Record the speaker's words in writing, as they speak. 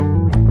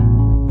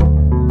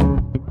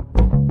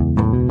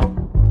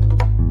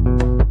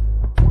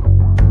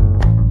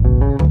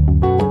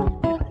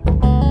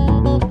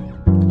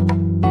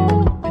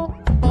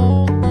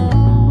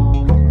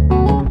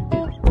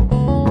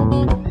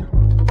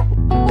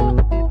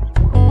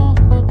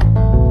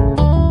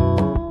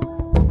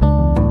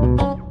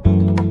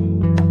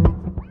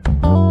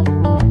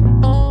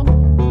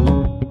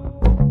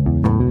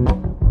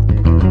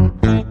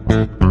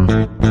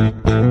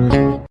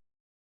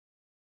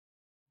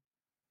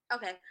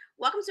Okay.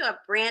 Welcome to a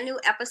brand new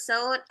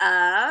episode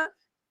of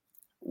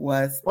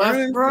What's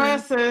Brewing Brewing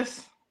Sis?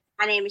 Sis?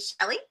 My name is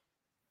Shelly.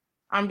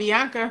 I'm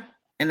Bianca,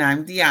 And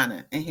I'm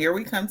Deanna. And here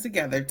we come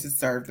together to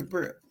serve the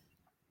brew.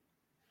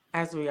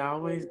 as we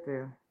always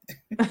do.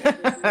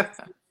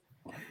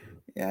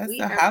 Yeah, We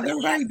so are how's back.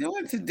 everybody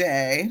doing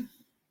today?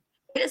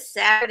 It is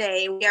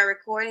Saturday. We are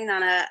recording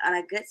on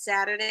a good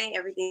Saturday.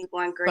 Everything's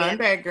going great.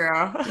 Sunday,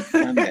 girl.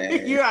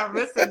 Sunday. You are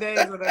missing days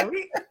of the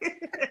week.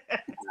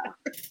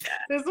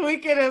 This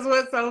weekend has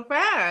went so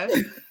fast.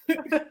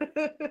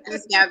 I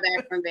just got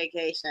back from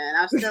vacation.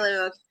 I'm still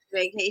in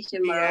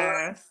vacation mode.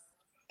 Yes.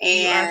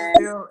 And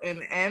You are still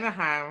in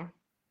Anaheim.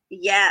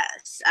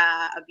 yes,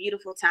 a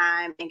beautiful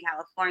time in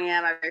California.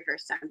 My very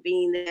first time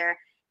being there.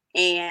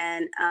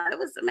 And it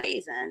was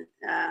amazing.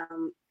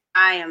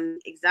 I am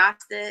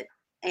exhausted.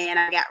 And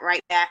I got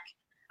right back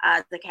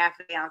to the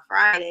cafe on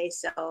Friday.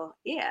 So,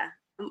 yeah,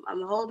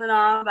 I'm holding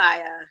on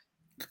by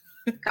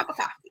a cup of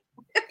coffee.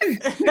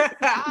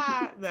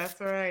 That's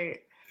right.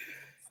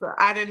 So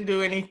I didn't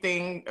do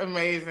anything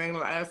amazing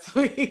last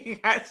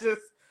week. I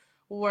just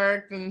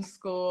worked in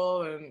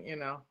school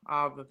and,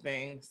 all the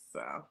things.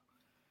 So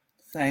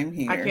Same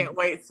here. I can't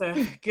wait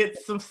to get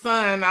some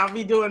sun. I'll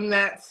be doing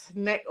that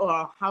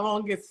I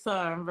won't get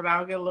sun, but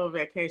I'll get a little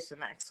vacation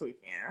next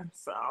weekend.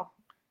 So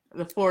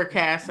the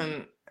forecast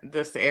in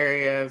this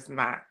area is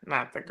not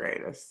the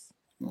greatest.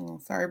 Oh,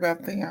 sorry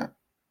about that.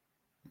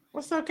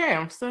 It's okay.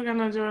 I'm still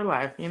gonna enjoy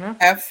life,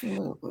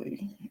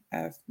 Absolutely.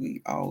 As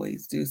we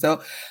always do.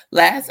 So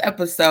last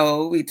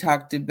episode we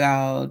talked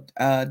about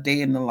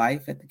day in the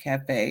life at the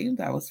cafe.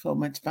 That was so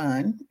much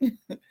fun.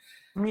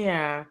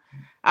 Yeah.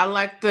 I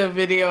liked the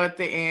video at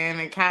the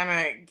end. It kind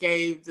of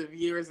gave the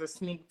viewers a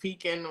sneak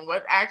peek in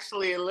what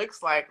actually it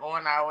looks like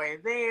on our way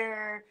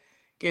there,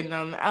 getting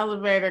on the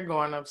elevator,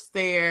 going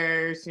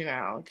upstairs,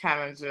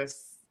 kind of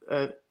just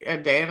a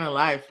day in the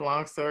life,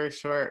 long story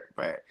short.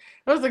 But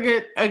it was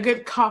a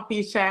good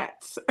coffee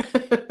chat.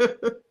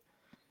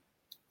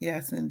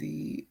 Yes,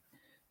 indeed.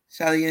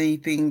 Shelly,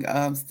 anything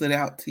stood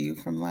out to you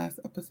from last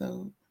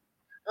episode?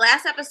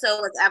 Last episode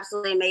was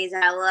absolutely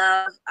amazing. I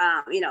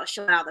love,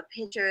 showing all the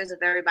pictures of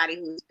everybody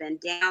who's been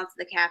down to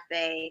the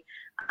cafe.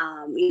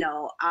 All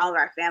of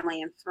our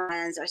family and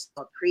friends are so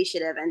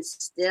appreciative, and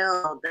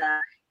still the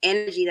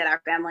energy that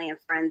our family and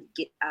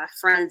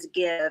friends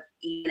give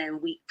even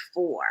in week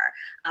 4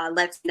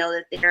 lets know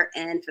that they're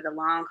in for the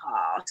long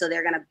haul. So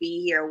they're going to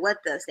be here with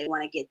us. They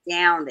want to get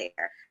down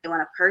there. They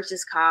want to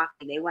purchase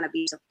coffee. They want to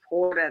be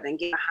supportive and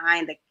get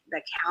behind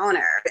the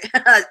counter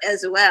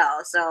as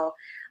well. So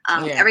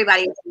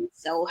everybody is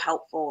so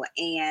helpful,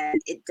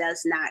 and it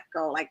does not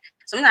go like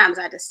sometimes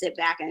I just sit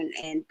back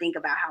and think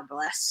about how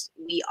blessed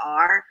we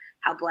are,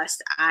 how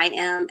blessed I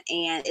am,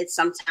 and it's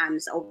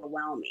sometimes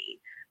overwhelming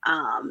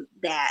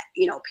that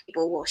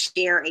people will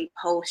share a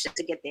post just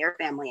to get their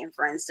family and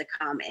friends to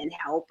come and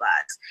help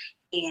us,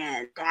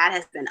 and that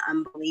has been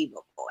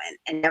unbelievable.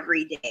 And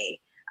every day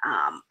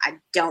I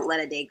don't let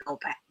a day go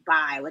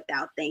by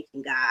without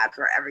thanking God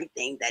for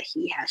everything that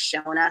He has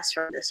shown us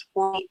from this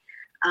point.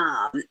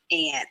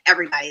 And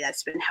everybody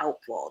that's been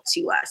helpful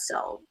to us.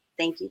 So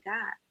thank you,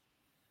 God.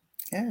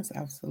 Yes,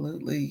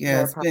 absolutely.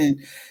 Yeah,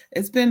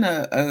 it's been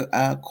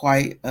a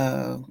quite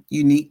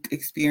unique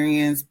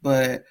experience,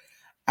 but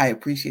I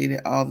appreciate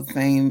it all the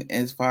same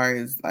as far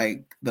as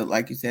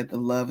like you said, the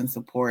love and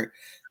support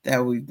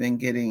that we've been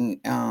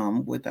getting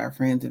with our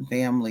friends and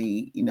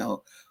family,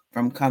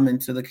 from coming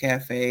to the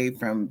cafe,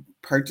 from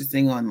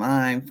purchasing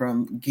online,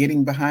 from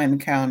getting behind the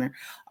counter,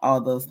 all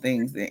those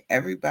things. And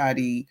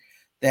everybody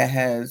that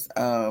has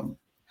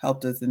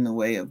helped us in the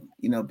way of,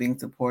 being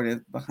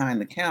supportive behind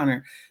the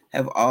counter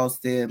have all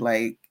said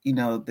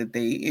that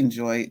they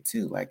enjoy it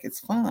too. Like it's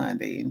fun.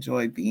 They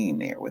enjoy being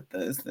there with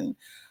us and,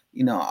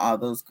 all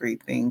those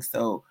great things.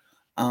 So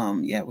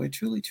we're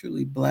truly,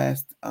 truly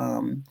blessed.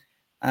 And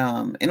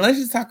let's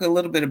just talk a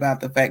little bit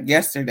about the fact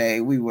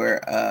yesterday we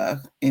were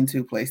in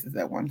 2 places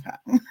at one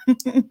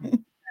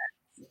time.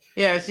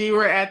 Yes, you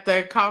were at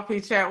the coffee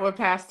chat with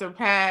Pastor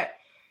Pat.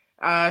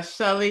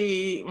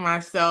 Shelly,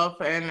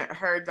 myself, and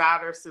her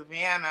daughter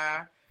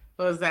Savannah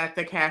was at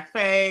the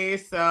cafe.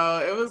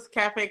 So it was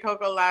Cafe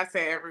Coco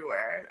Latte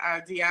everywhere.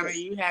 Deanna,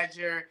 you had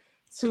your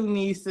 2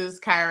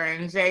 nieces, Kyra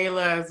and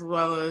Jayla, as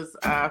well as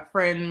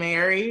friend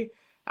Mary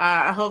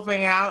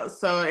helping out.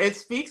 So it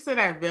speaks to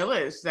that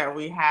village that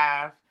we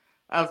have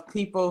of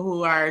people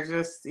who are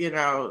just,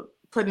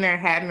 putting their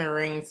hat in the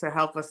ring to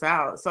help us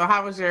out. So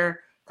how was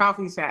your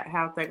coffee chat?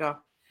 How'd they go?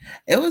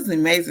 It was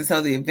amazing.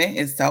 So the event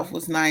itself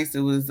was nice.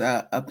 It was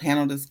a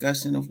panel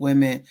discussion of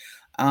women,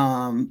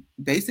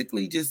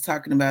 basically just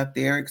talking about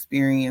their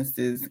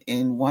experiences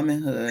in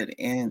womanhood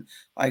and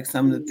like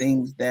some of the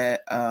things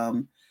that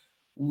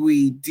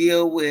we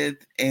deal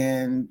with,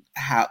 and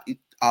how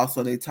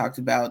also they talked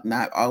about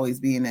not always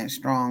being that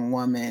strong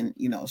woman,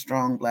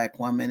 strong Black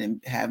woman,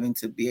 and having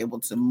to be able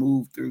to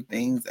move through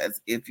things as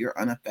if you're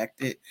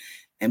unaffected.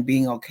 and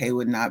being okay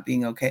with not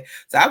being okay.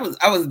 So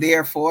I was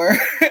there for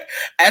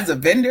as a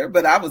vendor,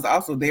 but I was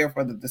also there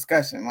for the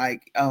discussion.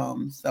 Like,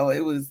 so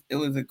it was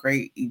a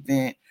great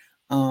event.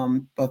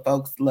 But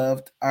folks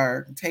loved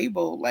our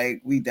table.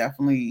 Like, we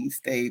definitely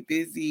stayed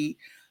busy,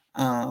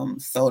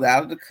 sold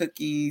out of the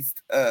cookies,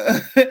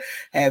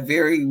 had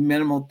very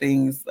minimal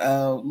things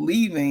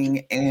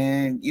leaving.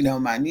 And, you know,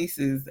 my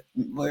nieces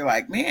were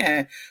like,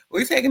 man,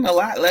 we're taking a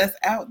lot less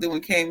out than we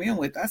came in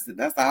with. I said,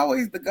 that's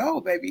always the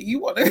goal, baby. You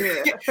want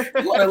to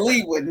you want to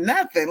leave with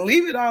nothing.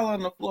 Leave it all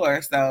on the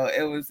floor. So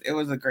it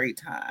was a great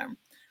time.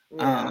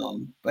 Yeah.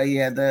 But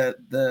yeah,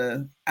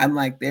 I'm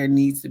like, there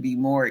needs to be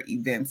more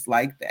events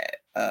like that.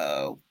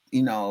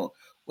 You know,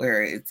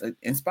 where it's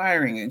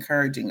inspiring,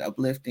 encouraging,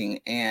 uplifting,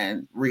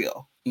 and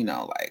real. You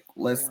know, like,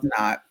 let's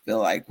not feel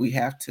like we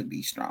have to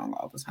be strong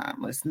all the time.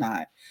 Let's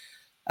not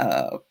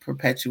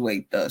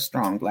perpetuate the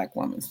strong Black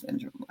woman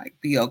syndrome. Like,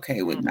 be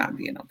okay with not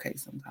being okay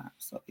sometimes.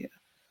 So yeah,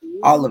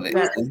 all of it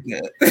is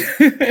good.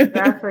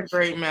 That's a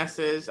great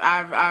message.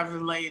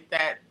 I've laid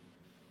that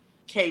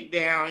cape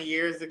down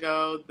years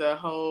ago. The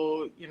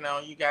whole, you know,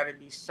 you got to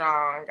be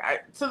strong.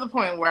 To the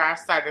point where I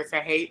started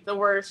to hate the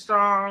word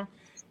strong,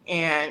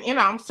 and you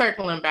know, I'm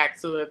circling back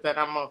to it that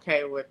I'm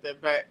okay with it.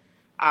 But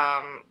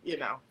you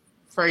know,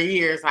 for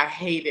years I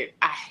hated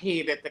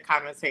the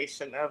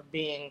connotation of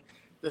being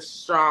the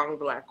strong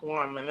Black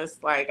woman.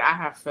 It's like, I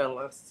have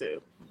feelings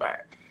too,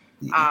 but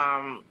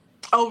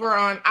over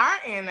on our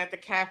end at the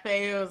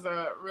cafe, it was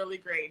a really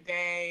great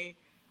day.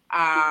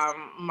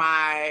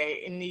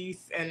 My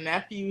niece and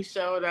nephew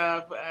showed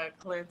up,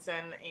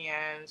 Clinton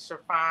and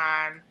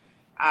Shafan.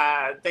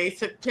 They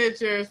took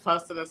pictures,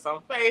 posted us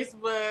on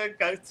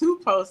Facebook.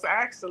 2 posts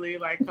actually,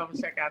 like, come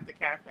check out the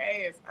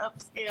cafe. It's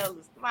upscale,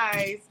 it's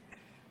nice.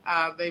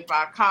 They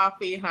bought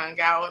coffee,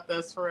 hung out with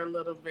us for a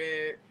little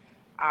bit.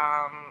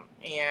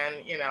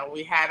 And, you know,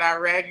 we had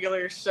our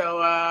regulars show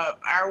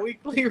up, our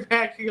weekly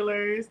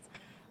regulars.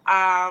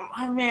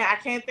 Oh man, I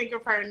can't think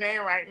of her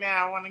name right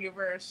now. I want to give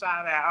her a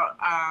shout out.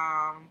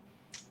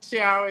 She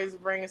always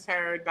brings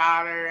her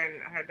daughter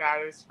and her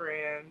daughter's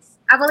friends.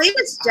 I believe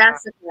it's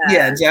Jessica.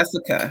 Yeah,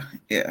 Jessica.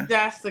 Yeah.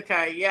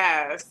 Jessica,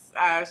 yes.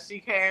 She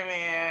came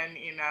in,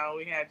 you know,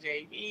 we had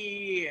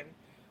JB and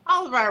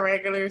all of our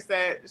regulars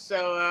that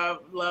show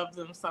up. Loved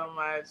them so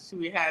much.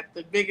 We had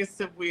the biggest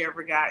tip we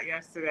ever got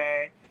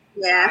yesterday.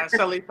 Yeah.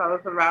 Shelly told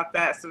us about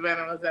that.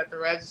 Savannah was at the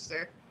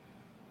register.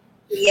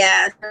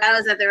 Yeah, so I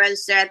was at the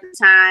register at the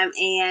time,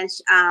 and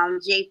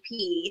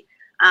JP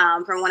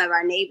from one of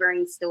our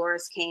neighboring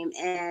stores came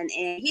in, and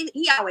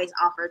he always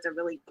offers a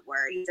really good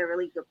word. He's a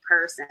really good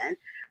person,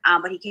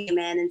 but he came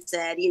in and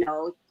said, you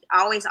know,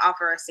 always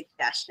offer a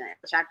suggestion,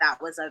 which I thought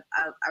was a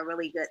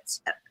really good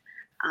tip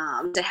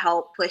to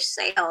help push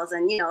sales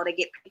and, you know, to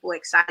get people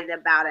excited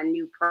about a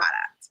new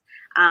product.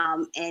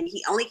 And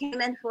he only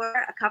came in for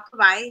a cup of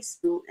ice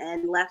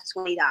and left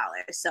 $20.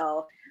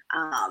 So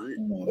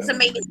it's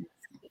amazing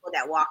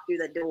that walk through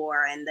the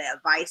door and the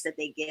advice that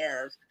they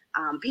give.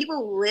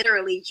 People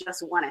literally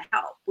just want to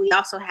help. We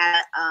also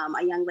had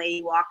a young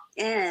lady walk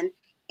in,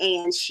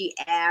 and she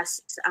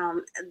asked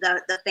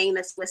the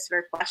famous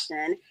whisper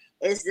question,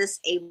 is this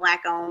a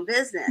Black-owned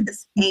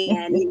business?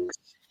 And you know,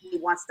 she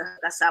wants to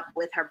hook us up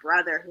with her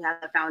brother, who has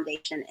a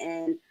foundation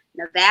in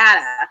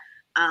Nevada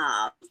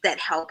that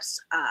helps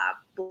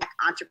Black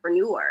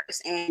entrepreneurs,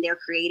 and they're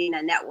creating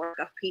a network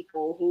of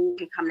people who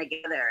can come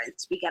together and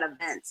speak at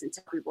events and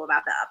tell people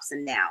about the ups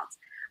and downs.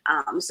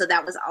 So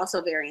that was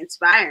also very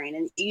inspiring,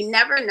 and you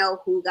never know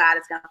who God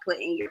is going to put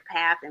in your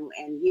path, and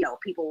you know,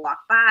 people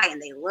walk by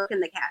and they look in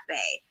the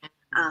cafe,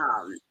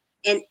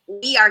 and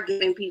we are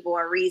giving people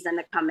a reason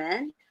to come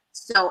in.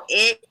 So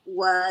it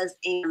was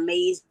an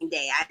amazing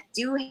day. I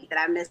do hate that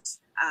I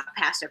missed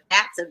Pastor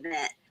Pat's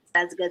event.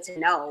 That's good to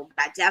know.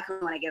 But I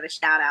definitely want to give a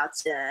shout out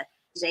to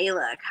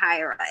Jayla,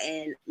 Kyra,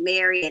 and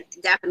Mary, and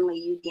definitely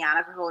you,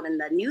 Deanna, for holding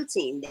the new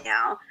team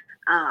down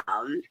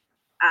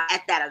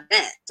at that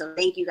event. So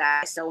thank you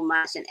guys so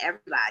much, and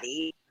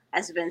everybody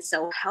has been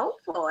so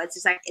helpful. It's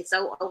just like, it's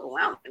so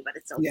overwhelming, but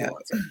it's so cool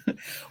too.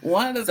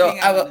 One of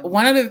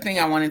the things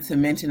I wanted to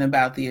mention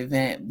about the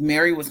event,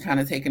 Mary was kind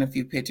of taking a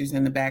few pictures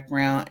in the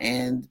background,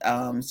 and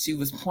she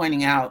was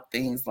pointing out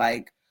things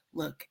like,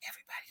 look,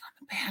 everybody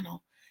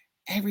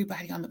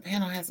on the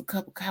panel has a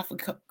cup of coffee,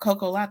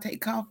 cocoa latte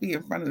coffee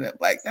in front of them.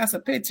 Like, that's a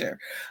picture.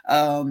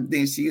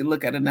 Then she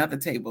look at another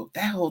table.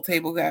 That whole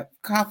table got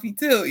coffee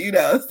too, you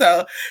know?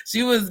 So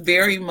she was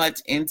very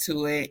much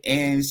into it.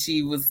 And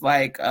she was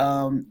like,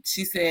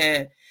 she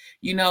said,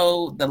 you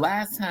know, the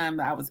last time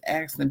I was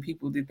asking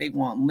people did they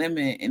want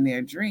lemon in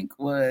their drink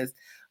was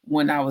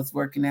when I was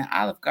working at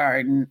Olive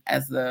Garden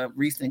as a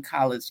recent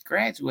college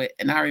graduate.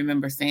 And I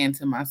remember saying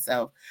to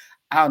myself,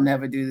 I'll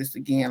never do this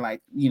again.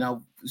 Like, you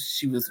know,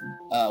 she was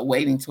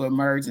waiting to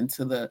emerge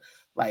into the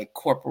like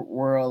corporate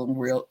world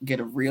and get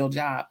a real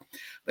job.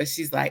 But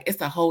she's like, it's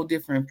a whole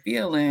different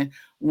feeling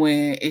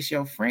when it's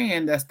your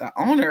friend that's the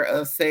owner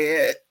of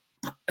said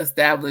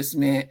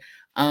establishment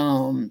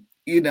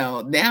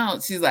now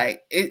she's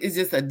like, it's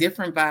just a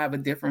different vibe, a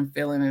different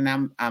feeling.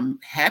 And I'm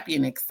happy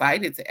and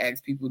excited to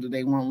ask people, do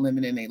they want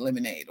lemon in their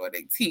lemonade or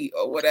their tea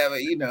or whatever,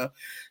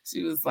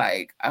 She was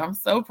like, I'm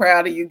so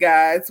proud of you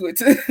guys,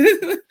 which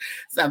is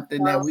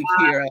something that we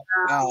hear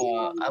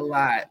a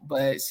lot.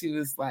 But she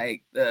was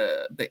like,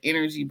 the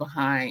energy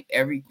behind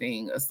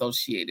everything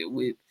associated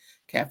with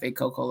Cafe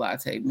Coco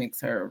Latte makes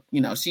her,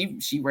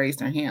 she raised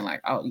her hand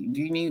like, oh,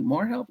 do you need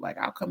more help? Like,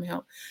 I'll come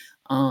help.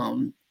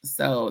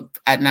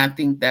 And I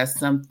think that's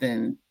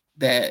something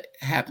that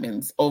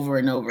happens over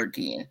and over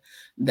again,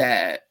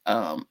 that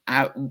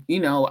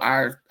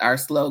our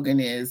slogan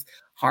is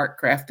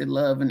heart crafted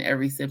love in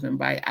every sip and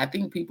bite. I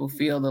think people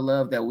feel the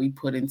love that we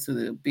put into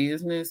the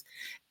business,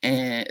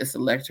 and it's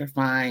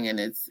electrifying and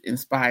it's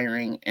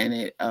inspiring, and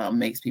it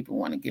makes people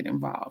want to get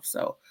involved.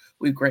 So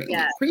we greatly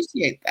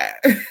appreciate that.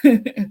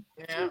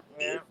 Yeah.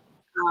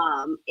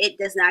 It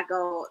does not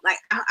go like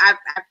I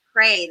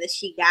pray that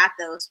she got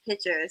those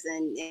pictures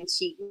and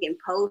she can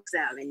post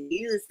them and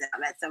use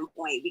them at some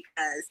point,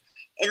 because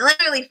it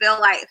literally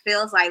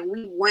feels like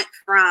we went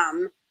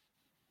from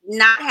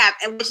not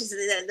having, which is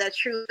the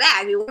true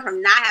fact, we went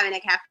from not having a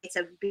cafe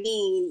to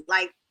being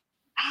like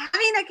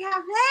having a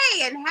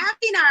cafe and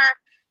having our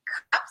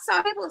cups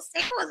on people's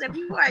tables and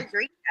people are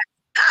drinking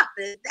our stuff.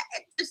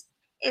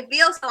 It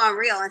feels so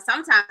unreal, and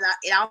sometimes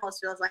it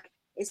almost feels like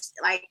it's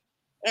like,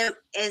 is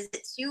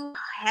it too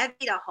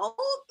heavy to hold?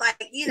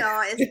 Like, is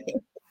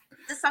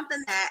this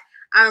something that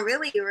I'm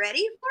really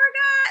ready for,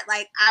 God?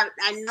 Like,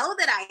 I know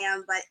that I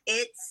am, but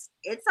it's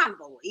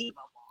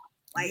unbelievable.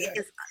 Like, it's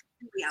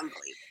really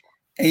unbelievable.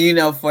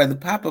 And for the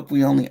pop-up,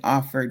 we only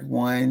offered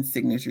one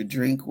signature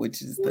drink,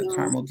 which is the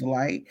Caramel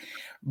Delight.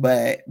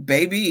 But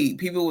baby,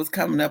 people was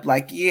coming up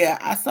like, yeah,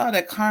 I saw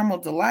that Caramel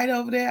Delight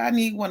over there. I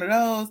need one of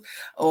those.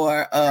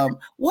 Or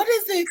what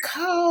is it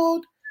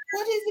called?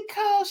 What is it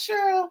called,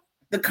 Cheryl?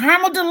 The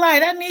Caramel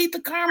Delight. I need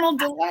the Caramel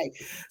Delight.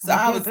 So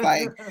I was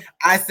like,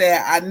 I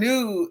said I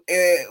knew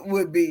it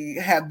would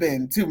have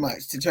been too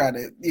much to try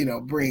to,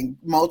 bring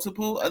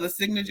multiple of the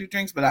signature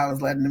drinks, but I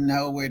was letting them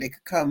know where they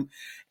could come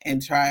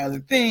and try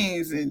other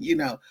things, and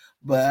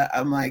but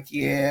I'm like,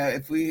 yeah,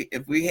 if we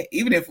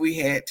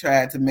had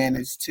tried to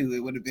manage two,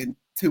 it would have been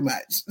too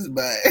much.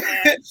 But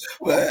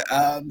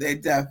they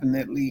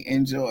definitely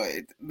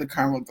enjoyed the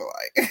Caramel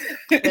Delight.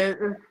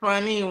 It's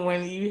funny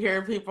when you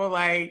hear people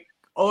like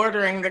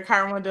ordering the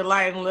Caramel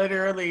Delight, and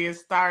literally it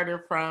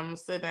started from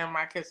sitting at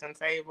my kitchen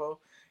table,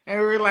 and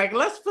we were like,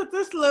 let's put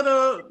this with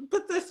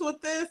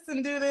this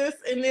and do this,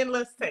 and then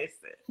let's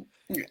taste it.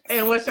 Yes.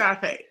 And what y'all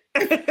think?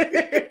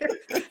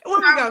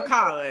 What we gonna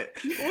call it?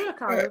 We'll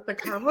call it the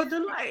Caramel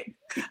Delight.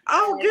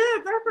 Oh,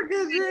 good. That's a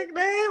good drink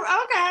name.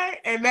 Okay.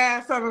 And now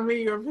some of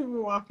me or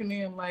people walking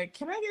in like,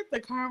 can I get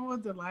the Caramel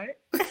Delight?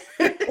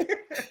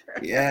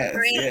 Yes.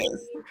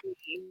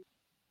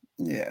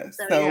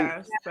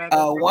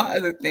 So one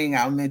other thing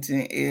I'll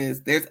mention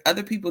is there's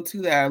other people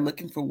too that are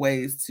looking for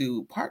ways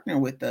to partner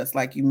with us.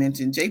 Like you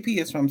mentioned, JP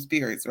is from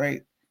Spirits,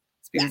 right?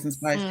 Spirits and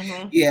Spice.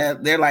 Mm-hmm. Yeah,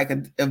 they're like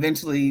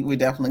eventually we're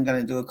definitely going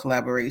to do a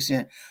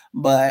collaboration.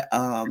 But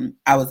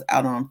I was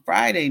out on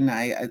Friday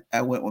night.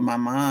 I went with my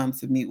mom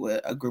to meet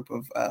with a group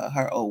of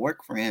her old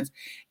work friends,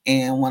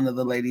 and one of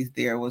the ladies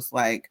there was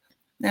like,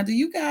 now, do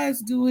you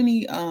guys do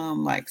any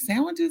like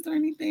sandwiches or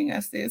anything? I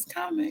said, it's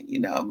coming,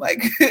 I'm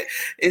like,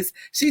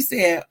 she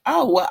said,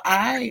 oh, well,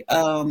 I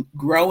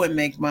grow and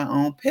make my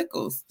own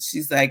pickles.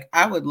 She's like,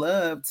 I would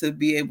love to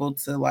be able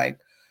to like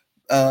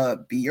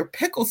be your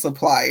pickle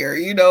supplier.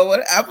 You know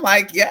what? I'm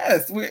like,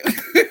 yes, we're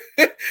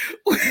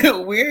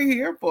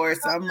here for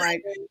it. So I'm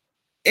like,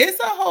 it's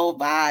a whole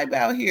vibe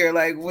out here.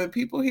 Like when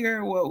people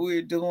hear what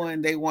we're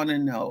doing, they want to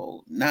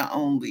know not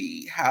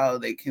only how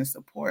they can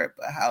support,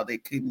 but how they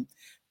can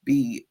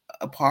be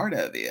a part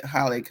of it,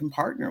 how they can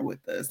partner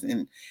with us.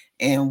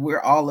 And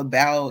we're all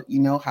about,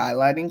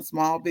 highlighting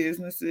small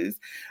businesses,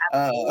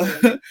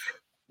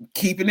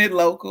 keeping it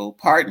local,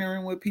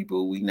 partnering with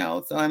people we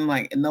know. So I'm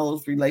like, and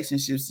those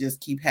relationships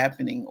just keep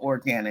happening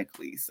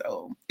organically.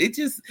 So it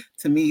just,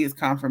 to me, is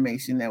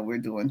confirmation that we're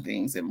doing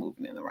things and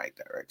moving in the right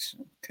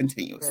direction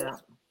continuously.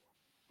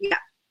 Yeah.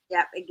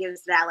 It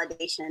gives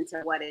validation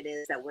to what it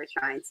is that we're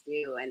trying to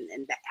do, and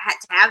to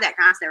have that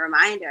constant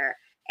reminder.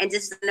 And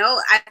just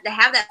to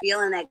have that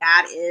feeling that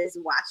God is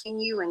watching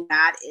you and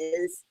God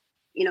is,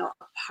 a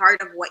part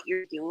of what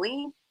you're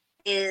doing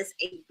is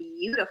a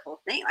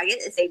beautiful thing. Like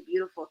it is a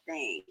beautiful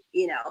thing,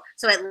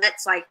 So it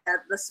lets like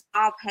the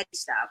small petty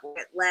stuff, or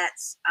it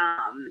lets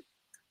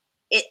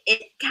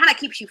it kind of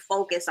keeps you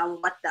focused on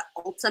what the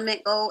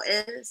ultimate goal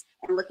is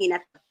and looking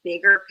at the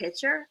bigger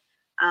picture.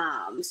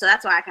 So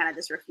that's why I kind of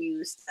just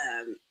refuse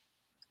to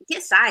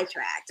get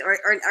sidetracked or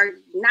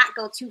not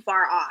go too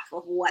far off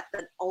of what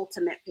the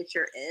ultimate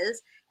picture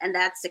is, and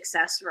that's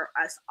success for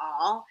us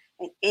all.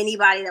 And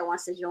anybody that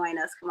wants to join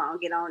us, come on,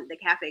 get on the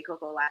Cafe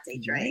Coco Latte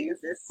train.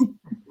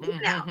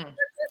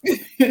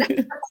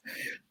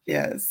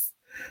 Yes.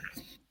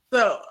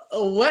 So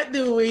what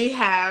do we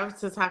have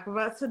to talk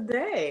about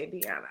today,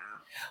 Deanna?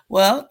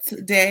 Well,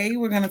 today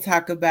we're going to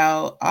talk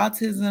about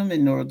autism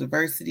and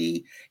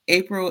neurodiversity.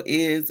 April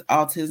is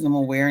Autism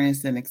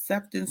Awareness and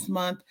Acceptance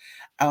Month.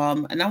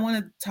 And I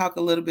want to talk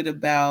a little bit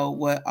about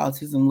what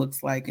autism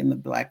looks like in the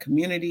Black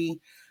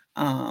community,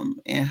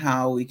 and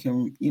how we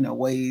can,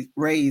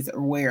 raise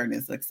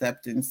awareness,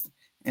 acceptance,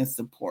 and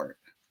support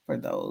for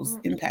those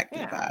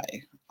impacted by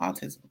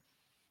autism.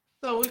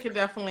 So we could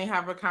definitely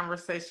have a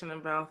conversation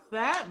about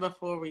that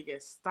before we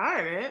get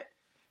started.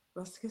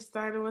 Let's get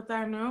started with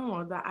our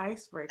normal, the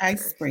icebreakers.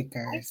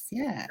 Icebreakers,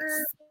 yes.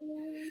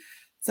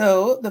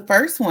 So the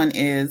first one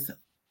is,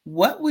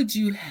 what would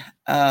you,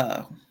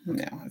 no,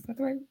 is that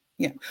right?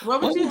 Yeah.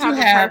 What would you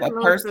have a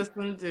personal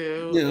assistant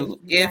do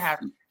if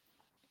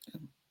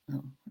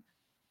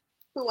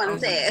who want to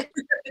say it?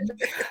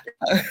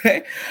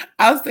 Okay.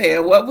 I'll say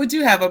it. What would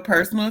you have a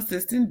personal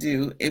assistant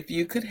do if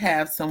you could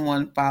have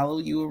someone follow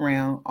you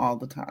around all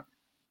the time?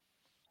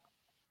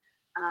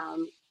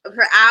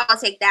 I will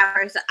take that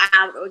first.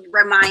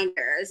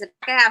 Reminders. If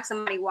I could have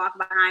somebody walk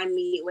behind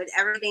me with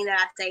everything that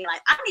I say,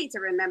 like I need to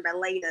remember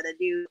later to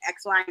do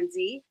X, Y, and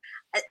Z,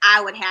 I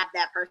would have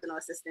that personal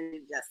assistant do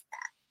just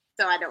that,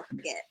 so I don't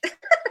forget.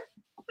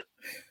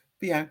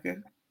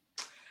 Bianca.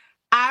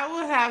 I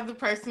would have the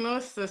personal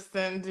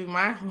assistant do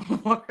my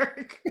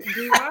homework,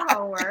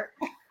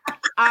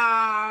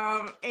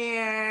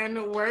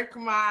 and work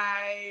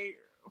my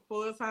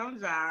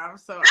full-time job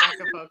so I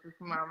can focus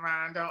my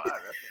mind on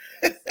other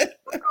things.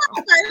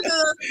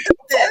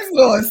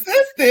 Personal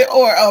assistant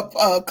or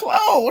a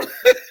clone?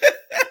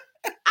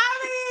 I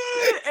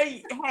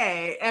mean,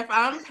 hey, if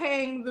I'm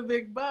paying the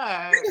big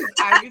bucks,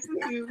 I get to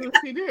choose what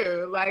to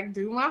do. Like,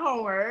 do my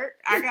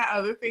homework. I got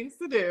other things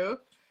to do.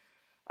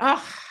 I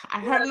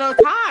have no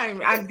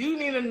time. I do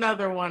need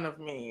another one of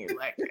me.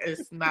 Like,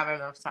 it's not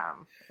enough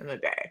time in the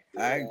day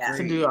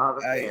to do all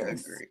the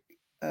things. I agree.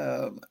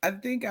 I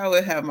think I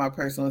would have my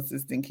personal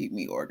assistant keep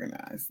me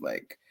organized,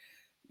 like,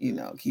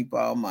 keep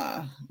all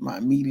my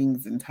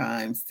meetings and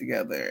times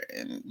together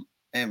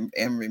and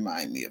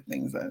remind me of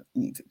things I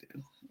need to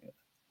do.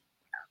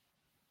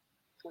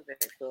 Very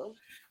cool.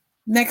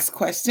 Next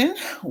question.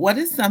 What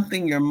is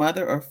something your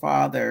mother or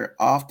father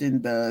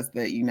often does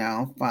that you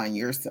now find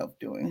yourself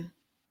doing?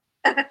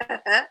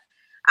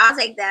 I'll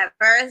take that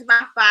first.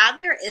 My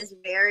father is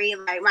very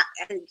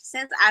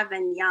since I've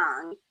been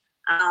young,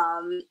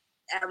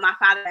 my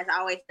father has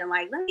always been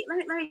like, let me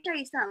show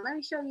you something. Let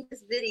me show you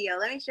this video.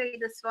 Let me show you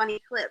this funny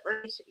clip.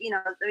 Let me show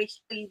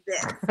you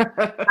this.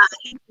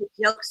 He's a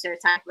jokester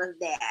type of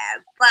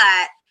dad,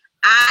 but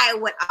I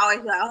would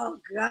always be like, oh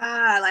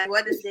God, like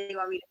what does he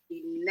want me to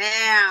do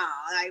now?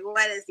 Like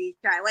what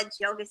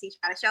joke is he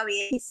trying to show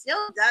me? And he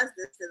still does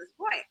this to this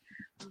point.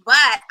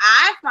 But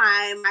I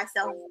find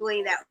myself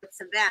doing that with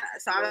Savannah.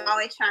 So I'm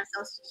always trying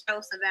to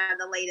show Savannah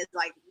the latest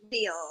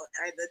video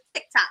or the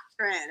TikTok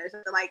trend or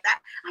something like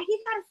that. You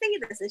gotta see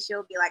this, and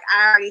she'll be like,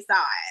 I already saw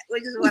it,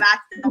 which is what I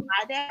tell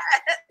my dad.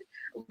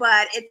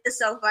 But it's just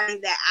so funny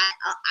that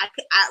I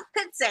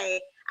could say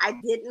I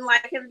didn't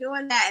like him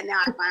doing that, and now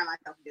I find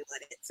myself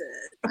doing it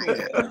too.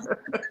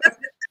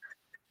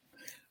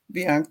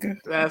 Bianca.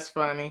 That's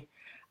funny.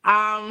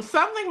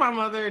 Something my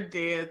mother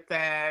did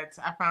that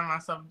I find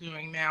myself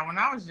doing now. When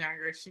I was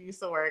younger, she used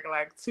to work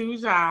like 2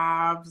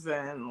 jobs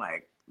and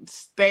like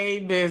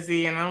stay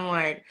busy. And I'm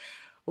like,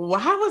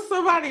 why would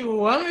somebody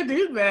want to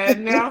do that?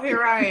 Now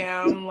here I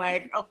am,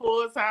 like a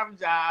full-time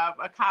job,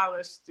 a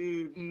college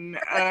student,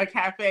 a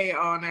cafe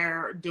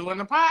owner, doing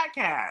a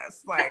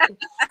podcast. Like,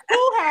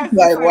 who has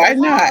like why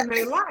not in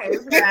their life?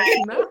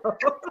 Like, no.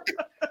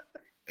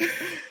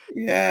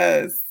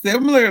 Yes.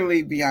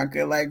 Similarly,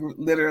 Bianca, like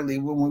literally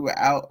when we were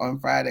out on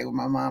Friday with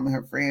my mom and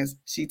her friends,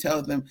 she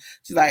told them,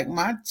 she's like,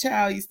 my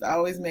child used to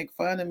always make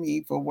fun of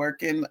me for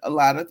working a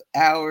lot of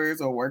hours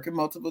or working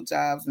multiple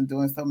jobs and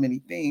doing so many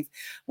things.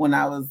 When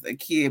I was a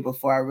kid,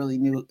 before I really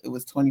knew it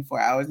was 24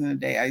 hours in a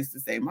day, I used to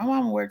say, my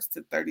mom works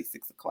to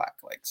 36 o'clock.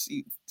 Like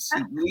she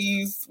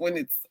leaves when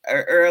it's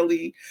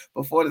early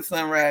before the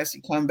sunrise.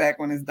 She come back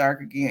when it's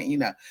dark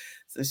again,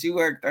 So she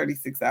worked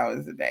 36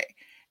 hours a day.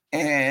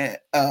 And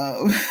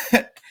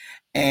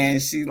and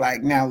she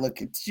like, now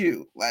look at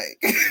you, like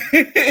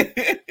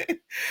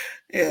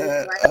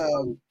yeah.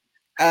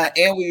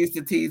 And we used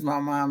to tease my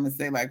mom and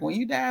say, like, when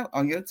you die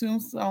on your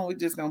tombstone, we're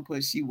just gonna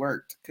put she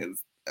worked,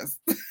 because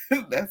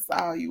that's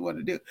all you want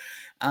to do.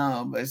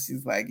 But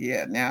she's like,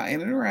 yeah, now in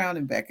and around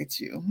and back at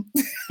you.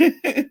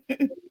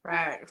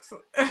 Facts.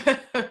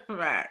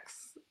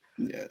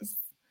 Yes.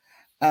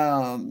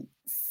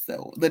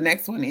 So the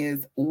next one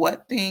is,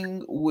 what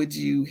thing would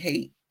you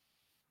hate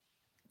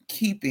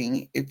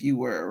keeping if you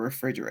were a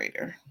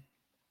refrigerator?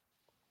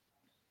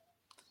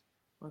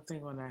 One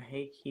thing would I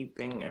hate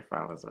keeping if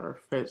I was a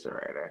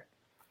refrigerator?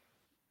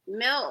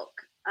 Milk.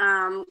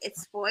 It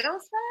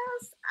spoils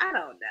fast. I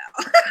don't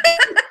know.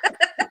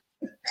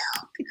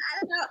 Milk. I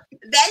don't know.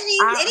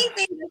 Veggies,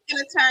 anything that's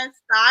gonna turn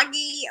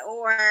soggy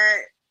or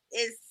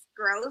is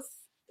gross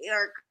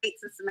or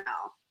creates a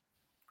smell.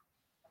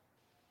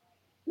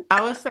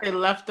 I would say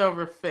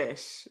leftover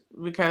fish,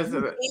 because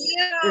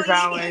it's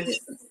always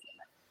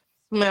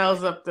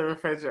Smells up the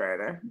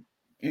refrigerator.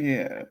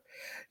 Yeah.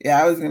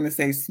 Yeah, I was going to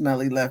say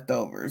smelly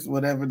leftovers,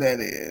 whatever that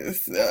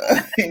is.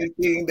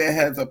 Anything that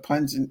has a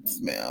pungent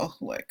smell.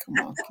 Like, come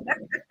on.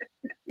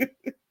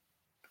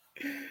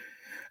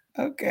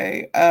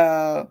 Okay.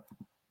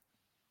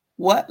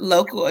 What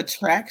local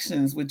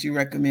attractions would you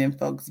recommend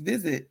folks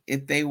visit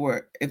if they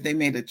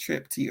made a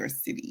trip to your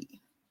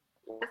city?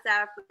 What's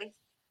our place?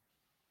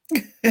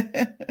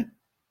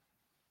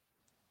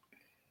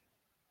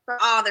 For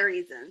all the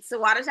reasons. So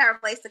Water Tower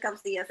Place to come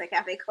see us at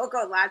Cafe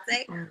Coco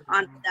Latte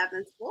on the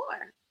 7th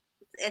floor.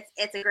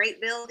 It's a great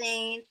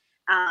building.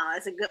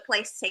 It's a good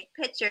place to take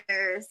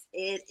pictures.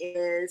 It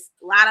is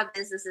a lot of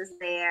businesses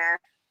there,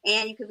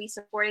 and you could be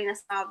supporting a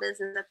small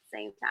business at the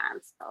same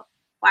time. So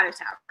Water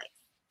Tower Place.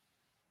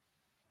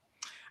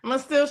 I'm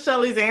gonna steal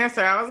Shelly's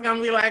answer. I was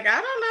gonna be like,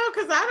 I don't know,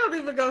 because I don't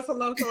even go to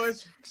local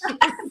attractions.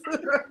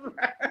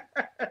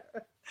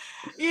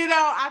 You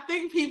know, I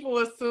think people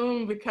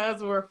assume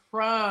because we're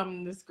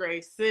from this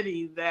great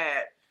city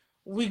that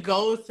we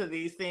go to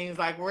these things,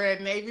 like we're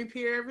at Navy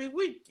Pier every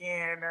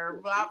weekend or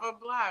blah, blah,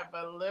 blah,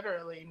 but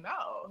literally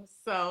no.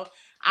 So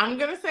I'm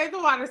going to say the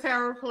Water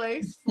Tower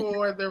Place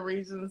for the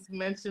reasons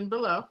mentioned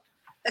below.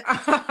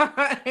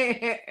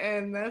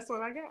 And that's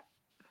what I got.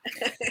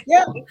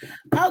 Yeah,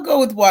 I'll go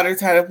with Water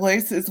Tower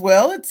Place as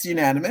well. It's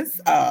unanimous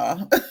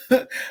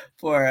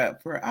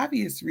for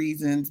obvious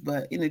reasons,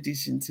 but in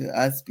addition to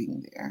us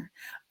being there,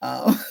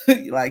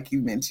 like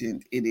you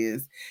mentioned,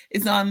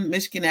 it's on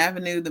Michigan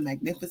Avenue, the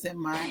Magnificent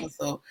Mile,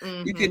 so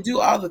you can do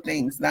all the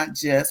things, not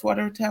just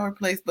Water Tower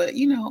Place, but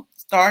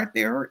start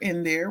there or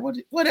end there,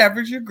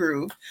 whatever's your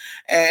groove,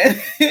 and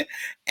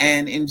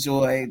and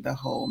enjoy the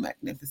whole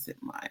Magnificent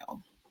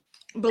Mile.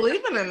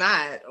 Believe it or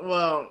not,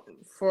 well,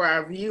 for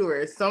our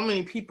viewers, so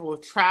many people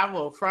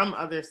travel from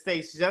other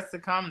states just to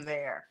come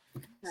there.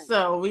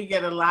 So we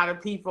get a lot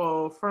of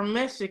people from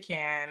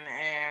Michigan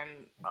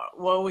and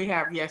what we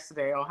have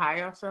yesterday,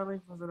 Ohio, Shelley?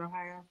 Was it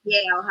Ohio?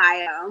 Yeah,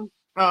 Ohio.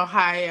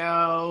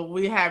 Ohio.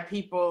 We had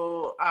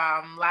people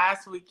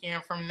last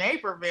weekend from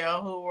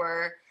Naperville who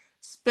were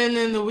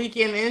spending the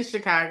weekend in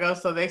Chicago.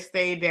 So they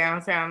stayed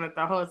downtown at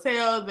the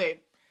hotel.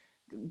 They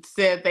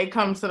said they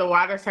come to the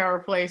Water Tower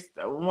Place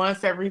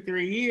once every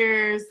 3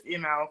 years,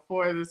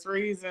 for this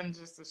reason,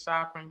 just to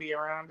shop and be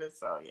around it.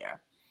 So yeah,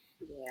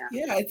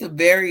 it's a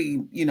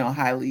very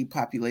highly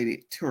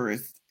populated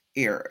tourist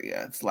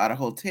area. It's a lot of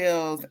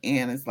hotels,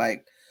 and it's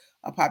like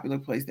a popular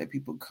place that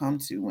people come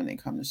to when they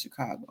come to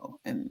Chicago.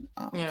 And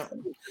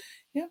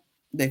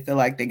they feel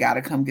like they got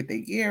to come get their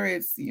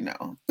Garrett's.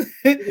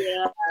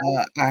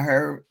 I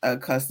heard a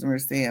customer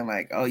saying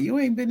like, "Oh, you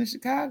ain't been to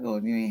Chicago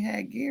if you ain't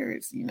had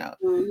Garrett's."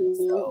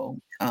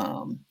 So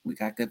we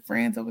got good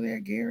friends over there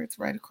at Garrett's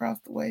right across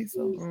the way.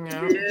 So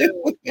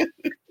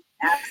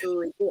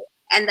absolutely.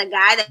 And the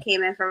guy that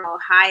came in from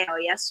Ohio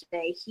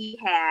yesterday, he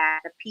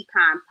had the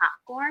pecan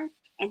popcorn,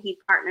 and he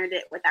partnered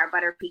it with our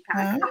butter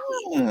pecan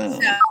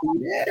coffee.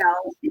 So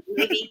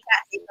maybe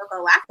Cafe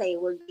Coco Latte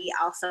would be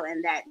also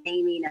in that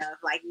naming of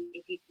like,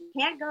 if you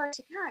can't go to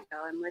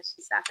Chicago unless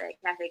you stop at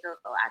Cafe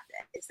Coco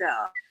Latte. So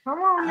come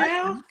on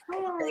now.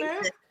 Well, I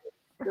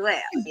feel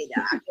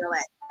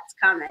like that's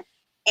coming.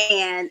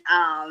 And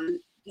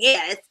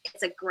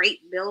it's a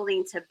great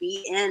building to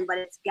be in, but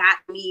it's got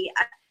me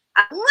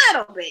a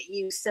little bit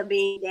used to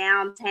being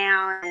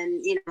downtown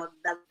and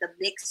the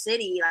big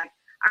city. Like,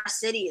 our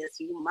city is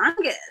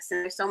humongous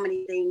and there's so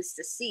many things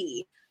to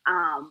see,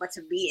 but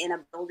to be in a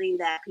building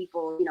that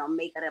people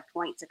make it a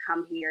point to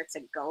come here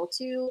to go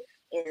to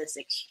is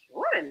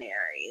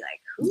extraordinary.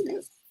 Like, who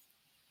knew?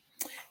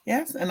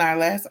 Yes, and our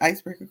last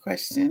icebreaker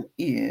question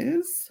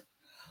is,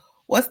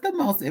 what's the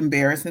most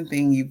embarrassing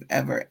thing you've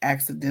ever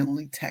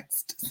accidentally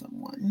texted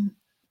someone?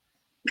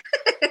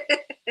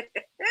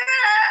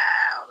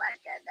 Oh my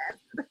goodness.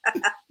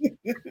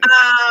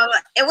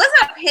 It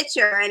wasn't a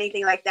picture or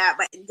anything like that,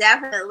 but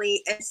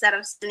definitely instead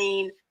of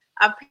sending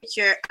a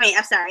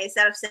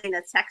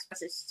text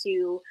message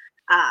to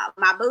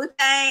my boo thing,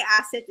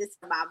 I sent this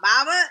to my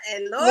mama,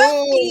 and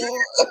Lord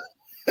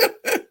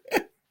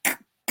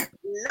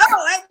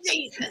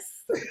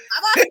Jesus.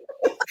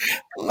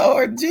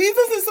 Lord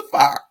Jesus is a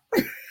fire.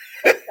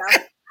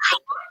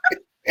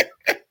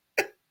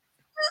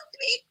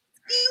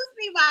 Excuse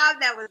me, Mom,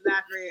 that was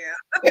not real.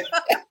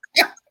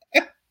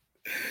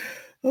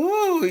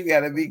 Ooh, you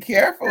gotta be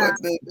careful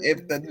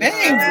if the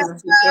names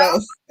is too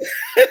close.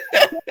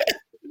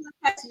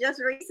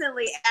 Just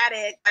recently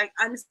added like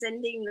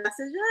unsending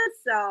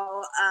messages,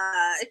 so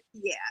I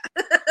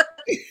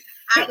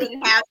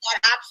didn't have that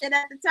option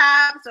at the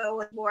time, so it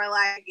was more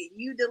like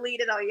you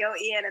deleted on your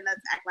end, and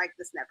let's act like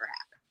this never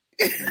happened.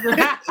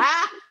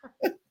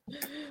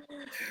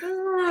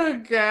 Oh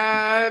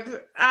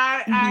God,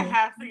 I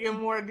have to get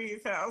more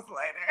details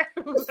later.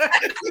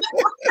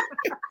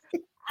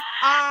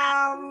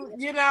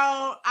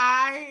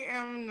 I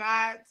am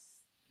not.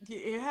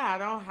 Yeah, I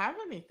don't have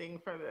anything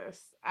for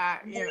this. I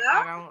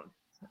don't.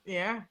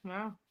 Yeah,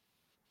 no.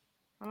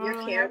 You're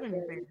really careful.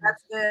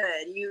 That's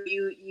good. You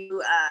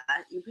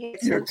pay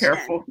attention. You're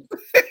careful.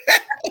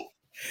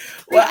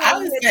 Well, I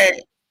would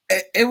say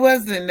it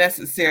wasn't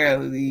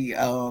necessarily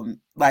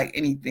like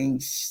anything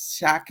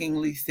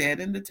shockingly said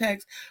in the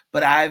text,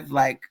 but I've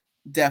like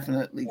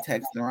definitely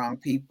texted the wrong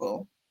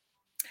people.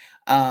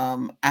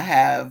 I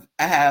have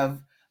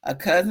a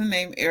cousin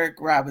named Eric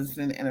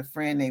Robinson and a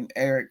friend named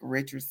Eric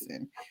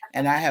Richardson,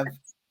 and I have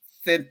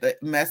sent the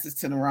message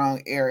to the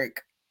wrong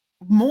Eric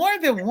more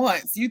than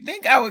once. You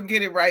think I would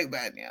get it right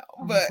by now,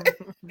 but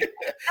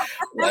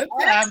one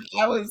time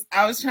I was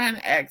trying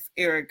to ask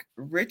Eric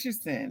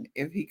Richardson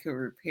if he could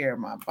repair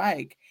my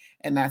bike,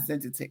 and I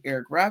sent it to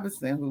Eric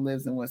Robinson, who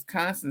lives in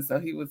Wisconsin. So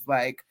he was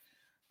like,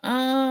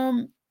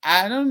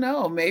 I don't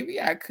know. Maybe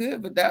I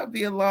could, but that would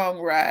be a long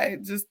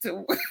ride just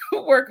to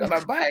work on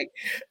a bike.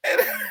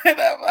 And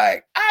I'm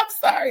like, I'm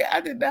sorry,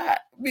 I did not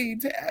mean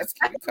to ask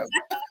you to come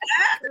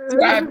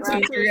drive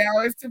 2-3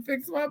 hours to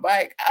fix my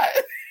bike.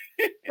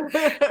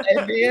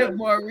 And then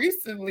more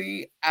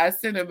recently, I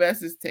sent a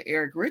message to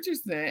Eric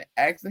Richardson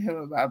asking him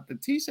about the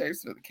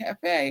t-shirts for the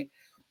cafe,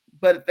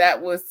 but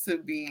that was to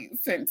be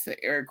sent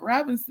to Eric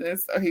Robinson.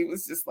 So he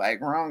was just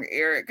like, wrong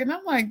Eric. And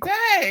I'm like,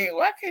 dang,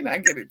 why can't I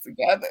get it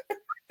together?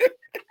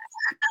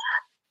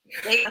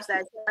 They gonna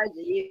start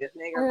charging you.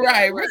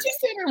 Right.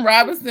 Richardson and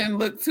Robinson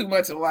look too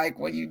much alike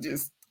when you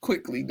just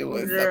quickly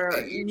doing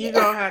something. You're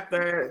going to have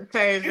to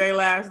change their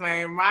last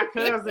name. My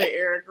cousin,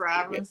 Eric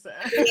Robinson.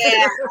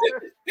 Yeah.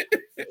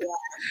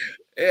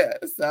 Yeah.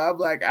 So I'm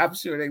like, I'm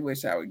sure they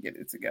wish I would get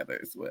it together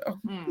as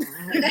well.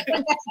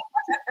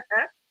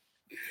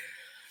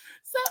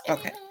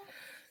 Okay.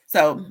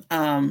 So,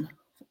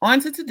 on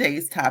to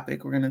today's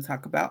topic. We're going to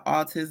talk about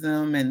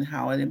autism and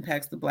how it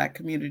impacts the Black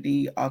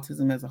community,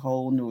 autism as a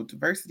whole,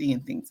 neurodiversity,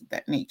 and things of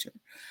that nature.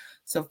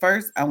 So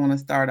first, I want to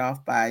start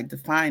off by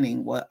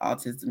defining what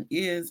autism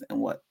is and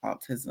what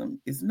autism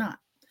is not.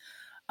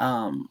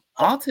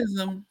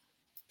 Autism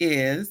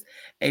is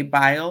a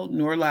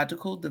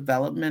bio-neurological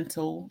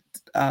developmental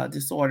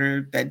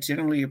disorder that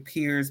generally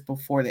appears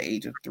before the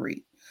age of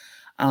 3.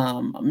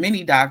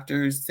 Many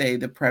doctors say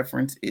the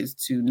preference is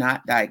to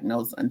not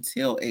diagnose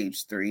until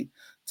age 3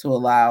 to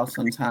allow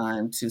some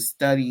time to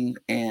study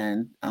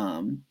and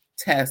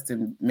test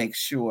and make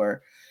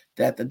sure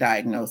that the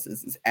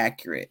diagnosis is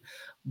accurate.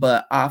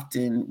 But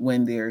often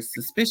when there's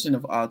suspicion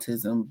of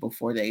autism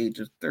before the age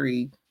of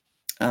 3,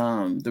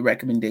 the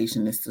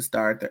recommendation is to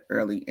start the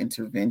early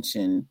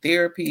intervention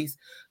therapies,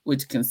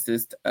 which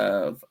consist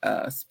of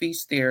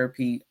speech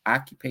therapy,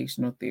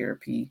 occupational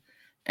therapy,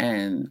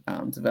 and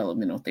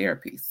developmental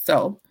therapy.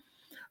 So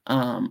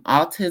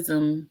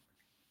autism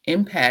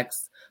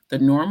impacts the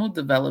normal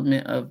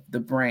development of the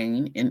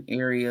brain in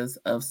areas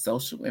of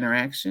social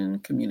interaction,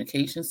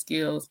 communication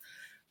skills,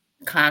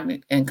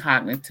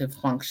 cognitive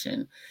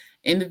function.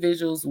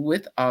 Individuals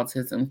with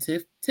autism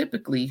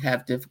typically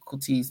have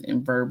difficulties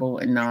in verbal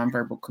and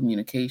nonverbal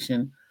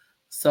communication,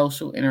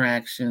 social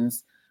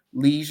interactions,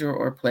 leisure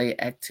or play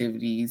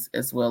activities,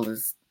 as well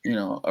as,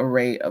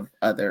 array of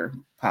other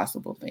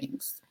possible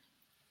things.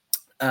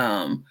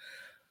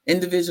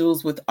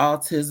 Individuals with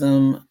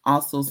autism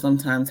also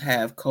sometimes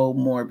have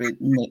comorbid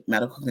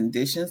medical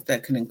conditions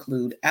that can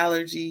include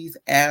allergies,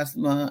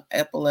 asthma,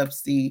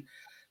 epilepsy,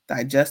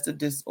 digestive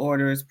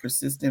disorders,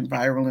 persistent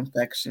viral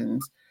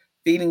infections,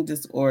 feeding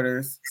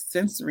disorders,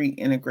 sensory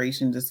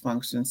integration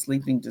dysfunction,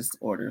 sleeping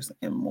disorders,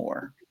 and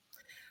more.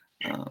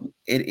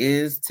 It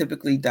is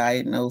typically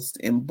diagnosed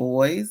in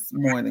boys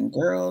more than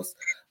girls.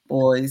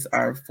 Boys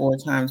are 4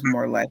 times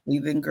more likely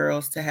than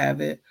girls to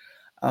have it.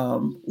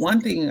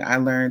 One thing I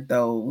learned,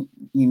 though,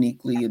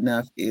 uniquely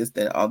enough, is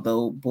that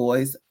although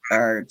boys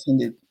are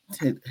tended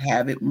to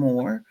have it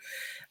more,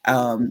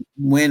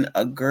 when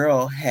a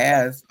girl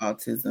has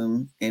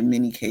autism, in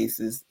many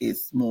cases,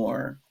 it's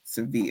more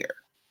severe.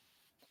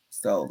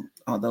 So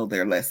although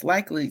they're less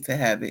likely to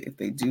have it, if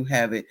they do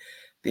have it,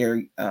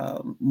 they're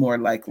more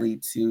likely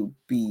to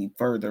be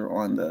further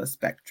on the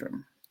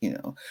spectrum.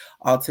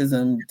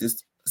 Autism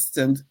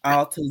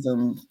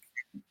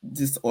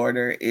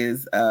disorder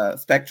is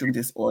spectrum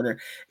disorder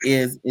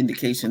is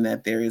indication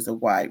that there is a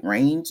wide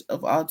range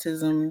of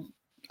autism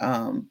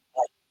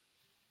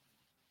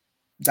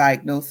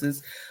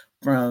diagnosis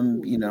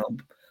from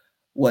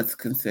what's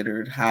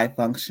considered high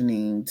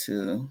functioning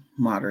to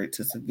moderate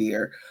to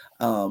severe.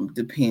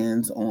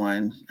 Depends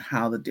on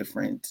how the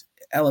different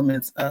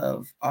elements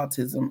of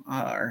autism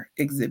are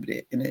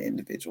exhibited in an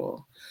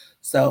individual.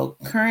 So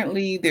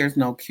currently there's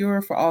no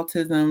cure for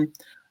autism.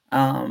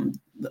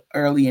 The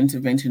early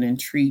intervention and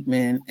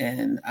treatment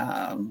and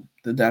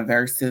the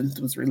diverse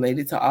symptoms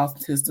related to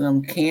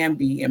autism can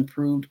be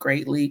improved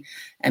greatly,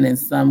 and in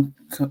some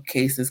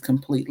cases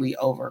completely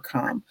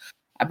overcome.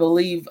 I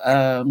believe,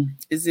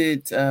 is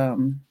it,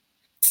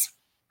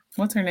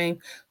 what's her name?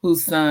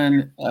 Whose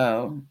son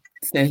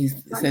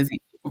says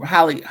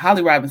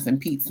Holly Robinson,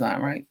 Pete's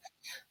son, right?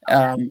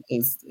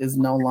 Is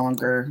no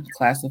longer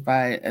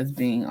classified as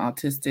being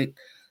autistic.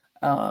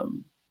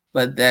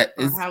 But that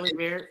is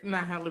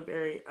not Halle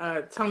Berry.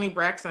 Tony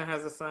Braxton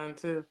has a son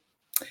too.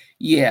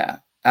 Yeah.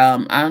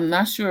 I'm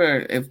not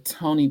sure if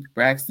Tony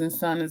Braxton's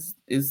son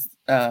is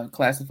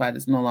classified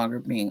as no longer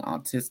being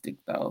autistic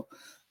though.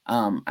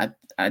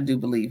 I do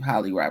believe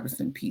Holly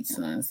Robertson Pete's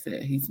son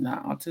said he's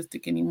not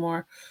autistic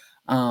anymore.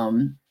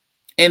 And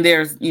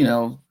there's,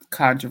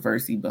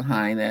 controversy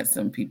behind that.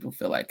 Some people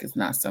feel like it's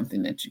not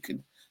something that you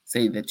could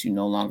say that you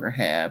no longer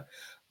have.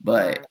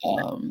 But,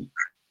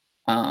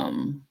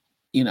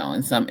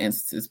 in some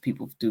instances,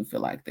 people do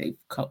feel like they've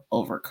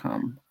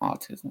overcome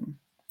autism.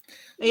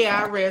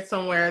 Yeah, I read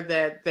somewhere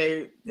that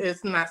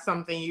it's not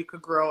something you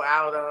could grow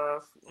out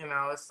of.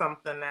 It's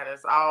something that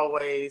is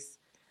always,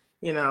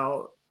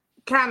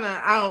 kind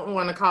of, I don't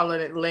want to call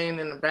it laying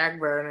in the back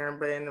burner,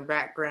 but in the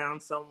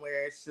background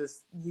somewhere. It's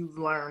just you've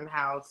learned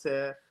how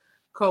to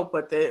cope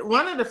with it.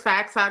 One of the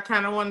facts I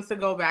kind of wanted to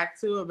go back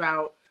to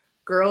about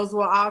girls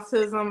with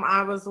autism,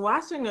 I was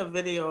watching a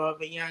video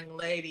of a young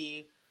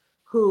lady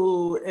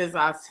who is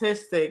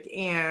autistic,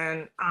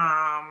 and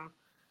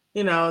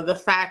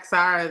the facts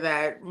are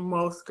that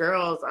most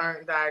girls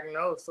aren't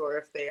diagnosed, or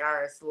if they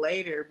are, it's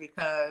later,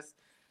 because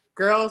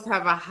girls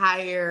have a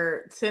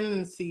higher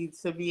tendency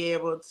to be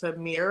able to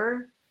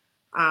mirror,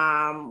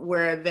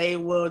 where they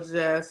will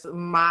just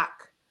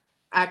mock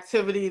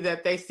activity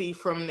that they see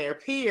from their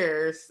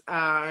peers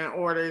in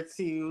order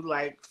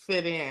to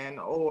fit in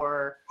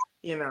or,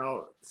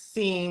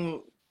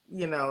 seem,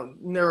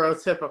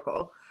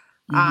 neurotypical.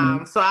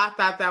 Mm-hmm. So I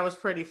thought that was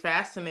pretty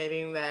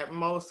fascinating that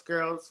most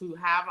girls who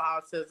have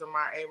autism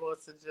are able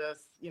to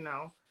just,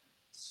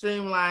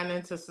 streamline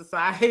into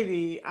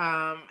society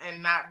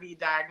and not be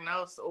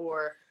diagnosed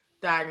or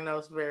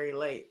diagnosed very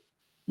late.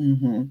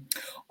 Mm-hmm.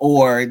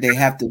 Or they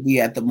have to be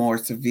at the more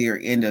severe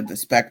end of the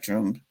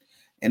spectrum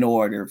in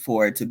order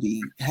for it to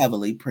be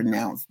heavily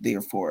pronounced,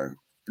 therefore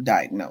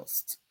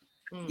diagnosed.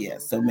 Mm-hmm. Yeah,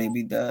 so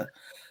maybe the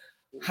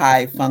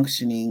high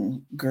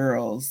functioning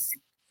girls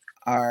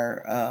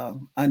are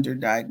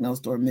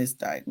underdiagnosed or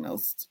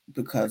misdiagnosed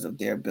because of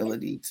their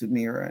ability to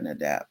mirror and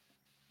adapt.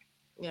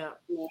 Yeah,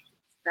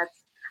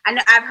 I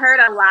know I've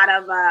heard a lot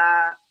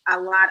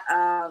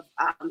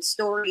of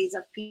stories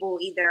of people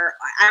either,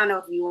 I don't know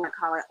if you want to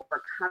call it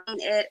overcoming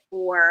it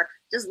or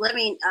just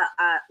living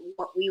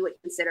what we would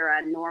consider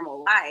a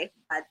normal life.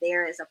 But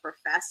there is a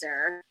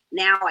professor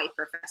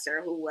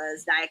who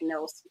was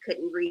diagnosed. He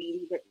couldn't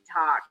read, he couldn't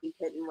talk, he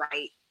couldn't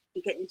write,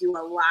 he couldn't do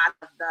a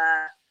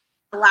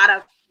lot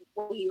of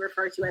what we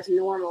refer to as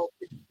normal,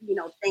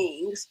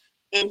 things.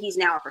 And he's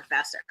now a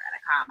professor at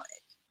a college.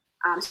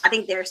 So I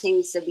think there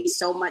seems to be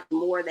so much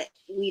more that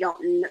we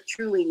don't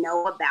truly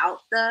know about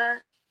the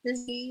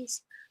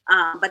disease.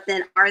 But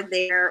then are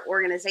there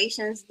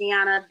organizations,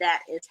 Deanna,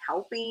 that is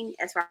helping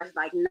as far as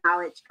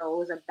knowledge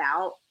goes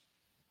about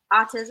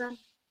autism?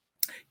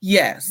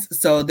 Yes.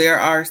 So there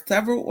are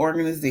several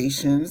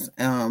organizations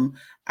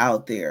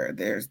out there.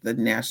 There's the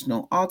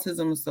National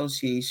Autism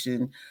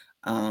Association.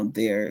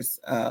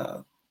 There's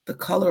the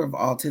Color of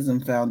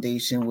Autism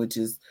Foundation, which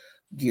is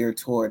geared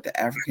toward the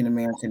African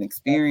American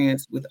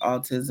experience with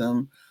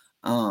autism.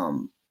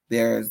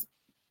 There's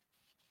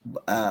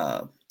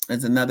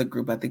another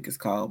group, I think it's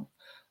called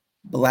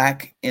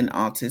Black and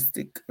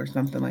Autistic or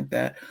something like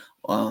that.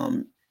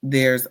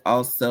 There's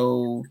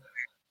also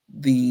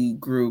the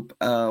group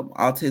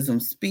Autism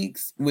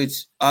Speaks,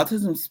 which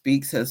Autism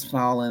Speaks has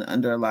fallen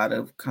under a lot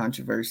of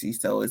controversy.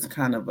 So it's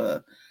kind of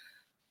a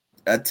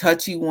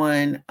touchy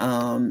one.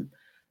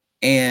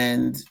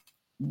 And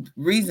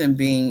reason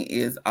being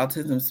is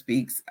Autism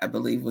Speaks, I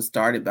believe, was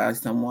started by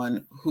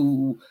someone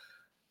who,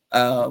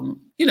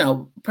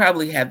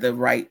 probably had the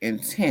right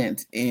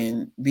intent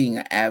in being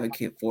an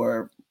advocate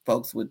for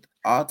folks with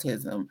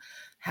autism.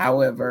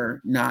 However,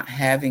 not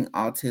having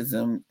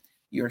autism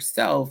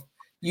yourself,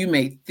 you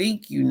may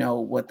think you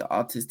know what the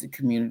autistic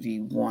community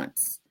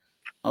wants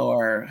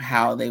or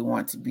how they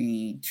want to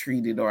be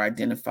treated or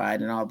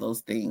identified and all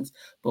those things.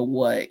 But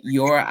what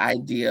your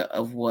idea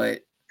of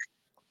what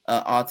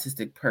an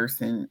autistic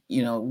person,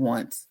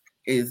 wants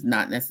is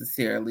not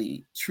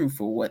necessarily true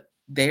for what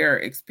their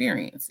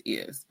experience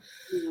is.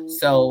 Mm-hmm.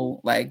 So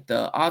like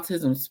the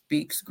Autism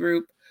Speaks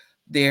group,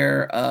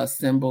 their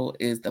symbol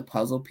is the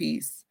puzzle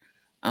piece.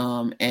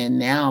 And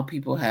now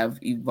people have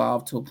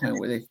evolved to a point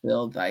where they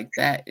feel like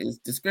that is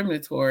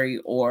discriminatory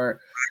or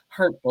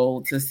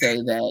hurtful to say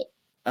that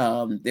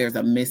there's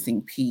a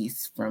missing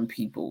piece from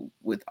people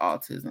with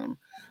autism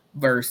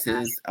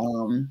versus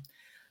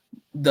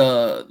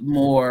the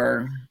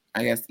more,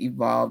 I guess,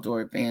 evolved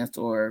or advanced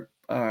or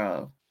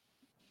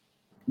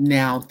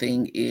now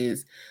thing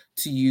is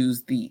to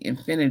use the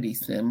infinity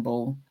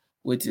symbol,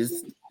 which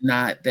is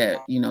not that,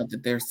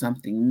 that there's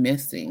something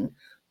missing,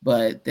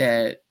 but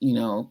that,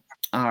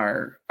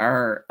 our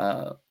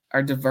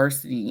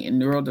diversity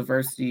and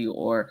neurodiversity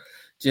or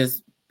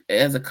just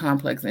as a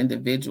complex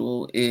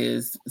individual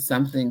is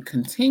something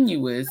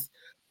continuous,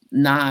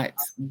 not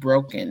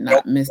broken,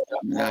 not missing,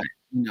 not,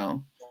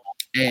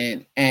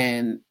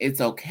 and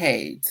it's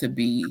okay to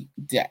be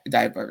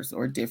diverse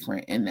or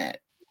different in that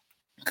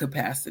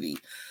capacity.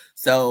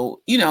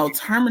 So,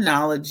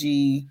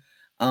 terminology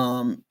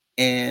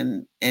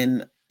and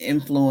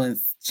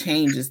influence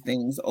changes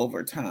things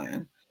over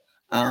time.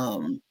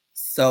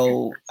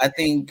 So I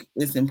think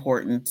it's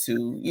important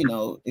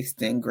to,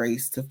 extend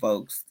grace to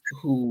folks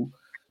who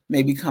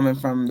may be coming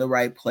from the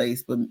right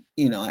place, but,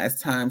 as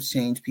times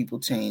change, people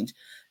change,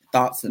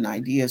 thoughts and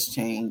ideas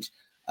change,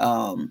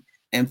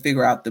 and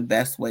figure out the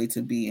best way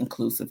to be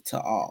inclusive to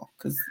all.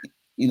 Because,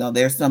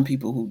 there's some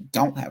people who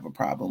don't have a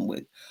problem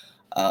with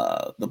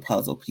the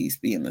puzzle piece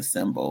being the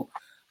symbol.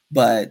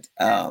 But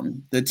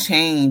the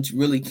change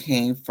really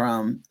came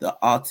from the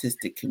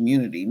autistic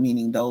community,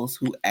 meaning those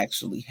who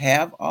actually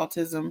have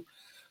autism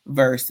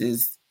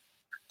versus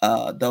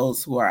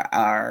those who are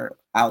our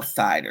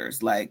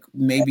outsiders. Like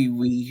maybe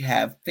we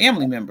have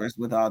family members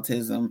with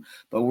autism,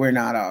 but we're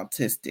not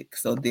autistic.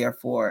 So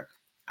therefore,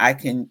 I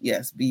can,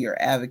 yes, be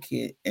your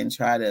advocate and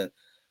try to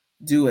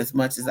do as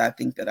much as I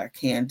think that I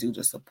can do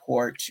to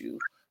support you.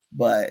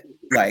 But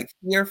like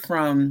hear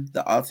from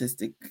the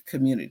autistic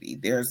community.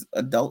 There's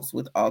adults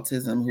with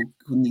autism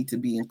who need to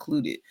be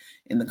included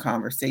in the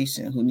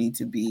conversation, who need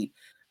to be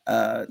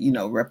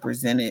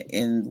represented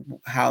in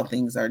how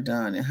things are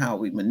done and how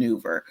we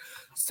maneuver.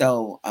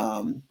 So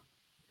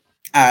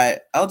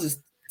I'll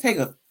just take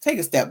a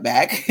step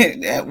back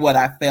at what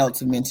I failed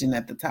to mention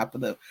at the top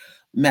of the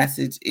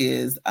message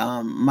is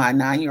my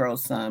 9-year-old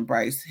son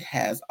Bryce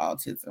has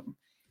autism.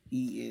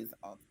 He is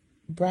autistic.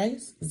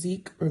 Bryce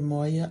Zeke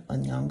Remoya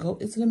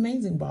Onyango is an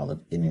amazing ball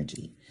of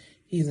energy.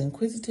 He's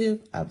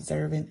inquisitive,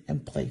 observant,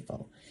 and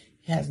playful.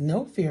 He has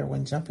no fear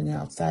when jumping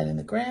outside in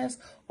the grass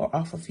or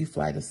off a few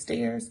flights of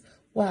stairs.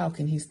 Wow,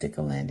 can he stick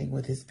a landing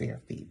with his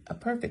bare feet? A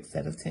perfect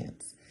set of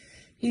tents.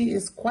 He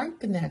is quite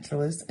the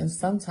naturalist and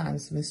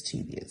sometimes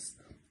mischievous,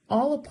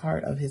 all a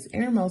part of his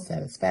innermost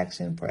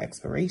satisfaction for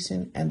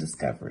exploration and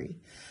discovery.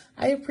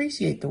 I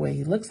appreciate the way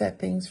he looks at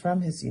things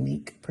from his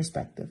unique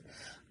perspective.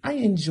 I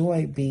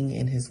enjoy being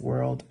in his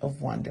world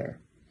of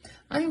wonder.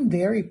 I am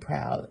very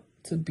proud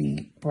to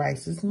be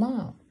Bryce's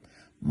mom.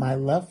 My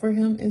love for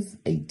him is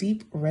a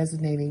deep,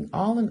 resonating,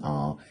 all in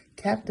all,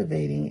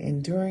 captivating,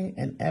 enduring,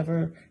 and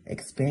ever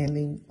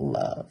expanding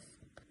love.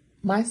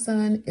 My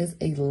son is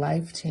a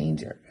life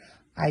changer.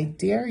 I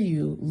dare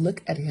you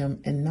look at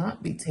him and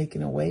not be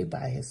taken away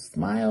by his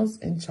smiles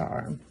and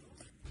charm.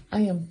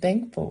 I am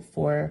thankful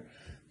for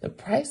the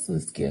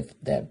priceless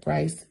gift that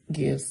Bryce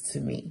gives to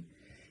me.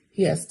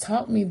 He has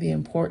taught me the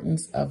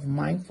importance of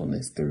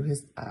mindfulness through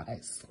his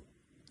eyes.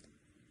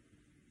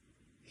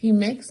 He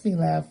makes me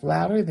laugh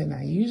louder than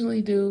I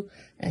usually do,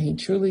 and he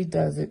truly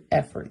does it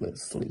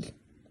effortlessly.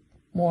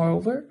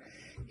 Moreover,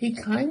 he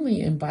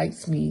kindly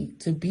invites me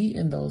to be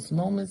in those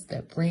moments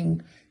that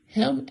bring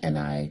him and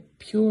I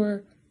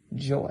pure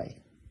joy.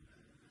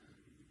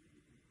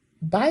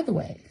 By the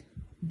way,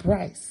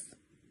 Bryce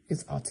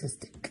is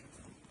autistic.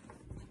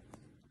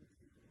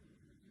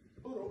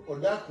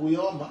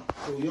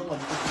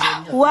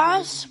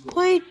 Let's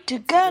play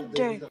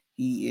together.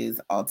 He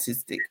is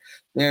autistic.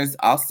 There's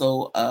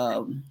also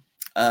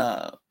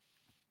a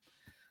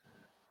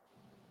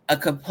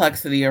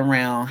complexity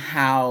around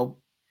how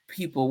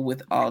people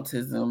with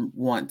autism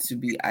want to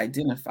be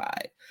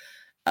identified.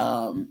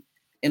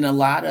 In a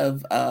lot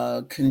of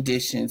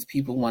conditions,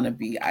 people want to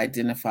be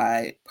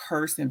identified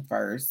person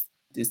first,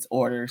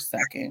 disorder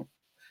second.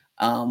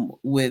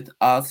 With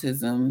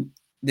autism,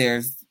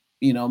 there's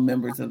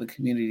members of the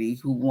community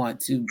who want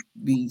to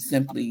be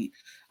simply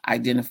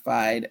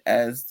identified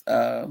as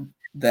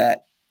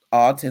that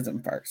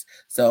autism first.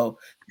 So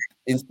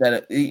instead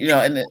of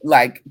and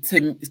like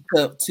to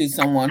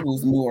someone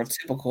who's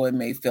neurotypical, it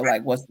may feel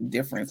like what's the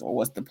difference or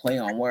what's the play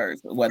on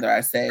words, whether I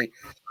say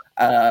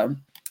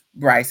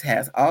Bryce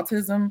has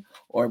autism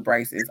or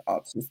Bryce is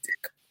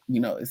autistic.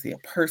 Is he a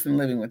person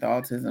living with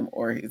autism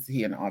or is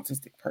he an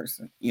autistic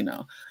person?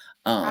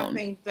 I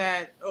think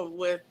that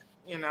with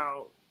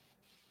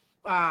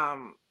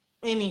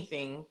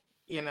anything,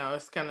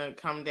 it's gonna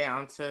come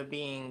down to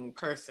being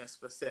person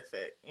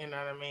specific. You know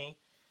what I mean?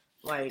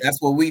 Like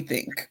that's what we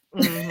think.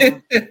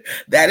 Mm-hmm.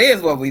 That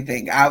is what we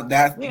think. I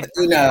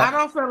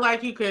don't feel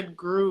like you could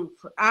group.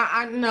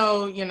 I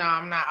know,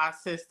 I'm not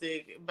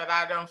autistic, but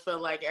I don't feel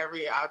like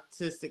every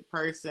autistic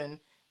person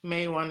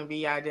may want to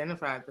be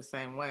identified the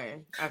same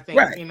way. I think,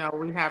 right.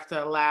 We have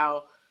to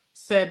allow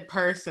said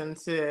person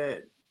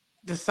to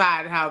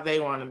decide how they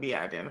want to be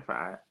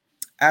identified.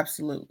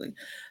 Absolutely.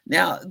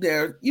 Now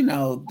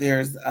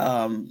there's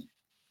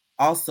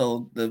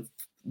also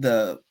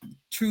the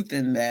truth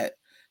in that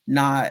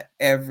not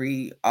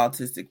every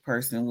autistic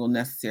person will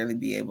necessarily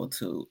be able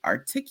to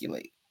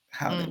articulate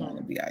how they want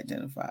to be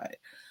identified.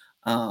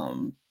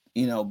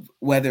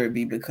 Whether it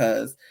be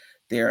because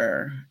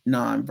they're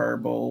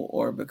nonverbal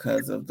or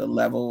because of the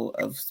level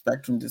of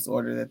spectrum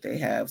disorder that they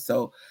have.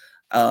 So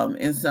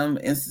in some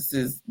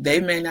instances, they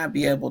may not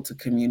be able to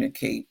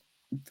communicate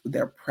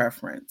their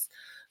preference.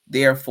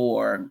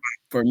 Therefore,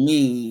 for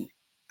me,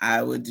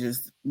 I would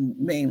just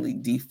mainly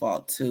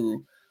default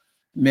to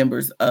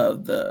members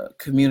of the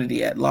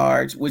community at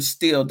large, which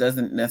still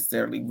doesn't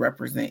necessarily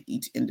represent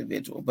each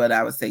individual. But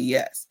I would say,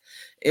 yes,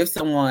 if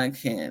someone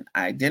can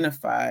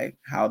identify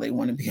how they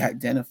want to be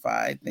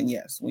identified, then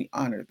yes, we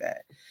honor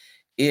that.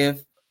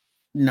 If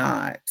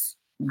not,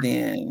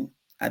 then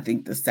I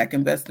think the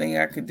second best thing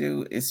I could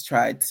do is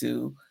try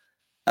to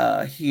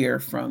hear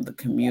from the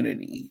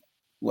community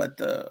what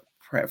the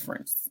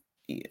preference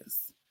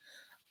is.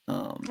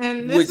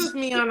 And this Which is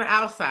me on the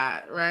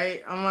outside,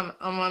 right? I'm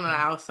on the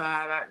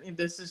outside.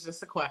 This is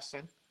just a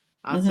question.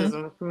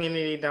 Autism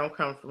community, don't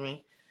come for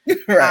me.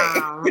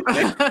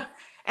 right.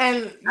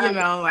 And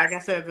like I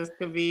said, this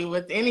could be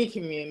with any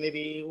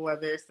community,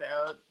 whether it's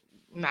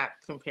not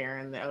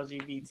comparing the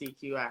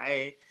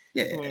LGBTQIA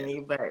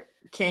community, but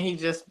can he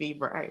just be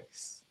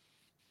Bryce?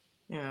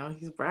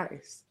 He's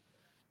Bryce.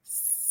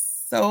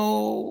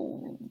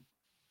 So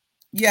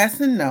yes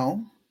and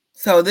no.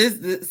 So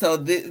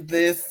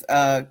this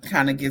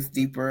kind of gets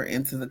deeper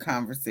into the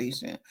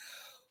conversation.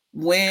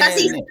 Because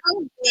he's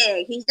so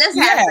big, he just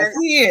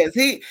he is.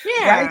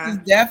 Bryce is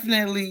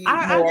definitely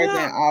more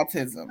than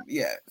autism.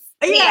 Yes.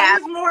 Yeah,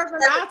 he's more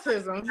than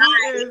autism.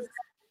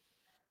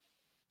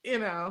 He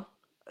is,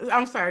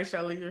 I'm sorry,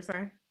 Shelly, you're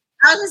saying?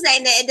 I was just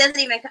saying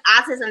that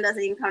autism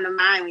doesn't even come to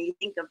mind when you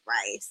think of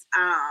Bryce.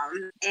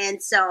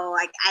 And so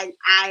like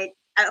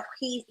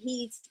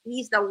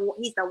he's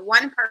the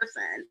one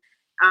person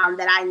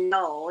that I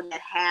know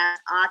that has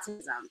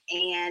autism,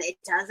 and it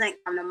doesn't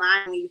come to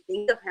mind when you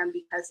think of him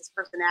because his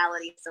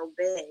personality is so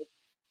big,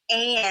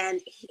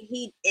 and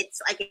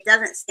it's like it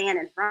doesn't stand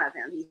in front of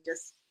him. He's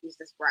just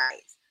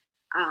Bryce.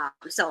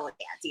 So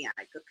yeah, Deanna,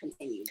 I could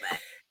continue, but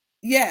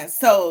yeah,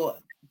 so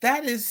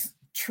that is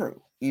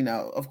true.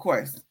 Of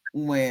course,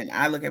 when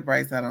I look at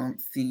Bryce, I don't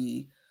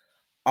see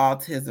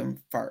autism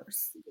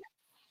first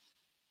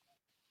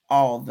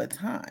all the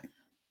time,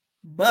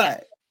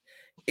 but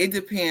it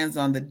depends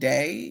on the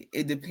day.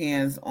 It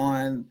depends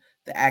on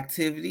the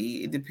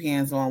activity. It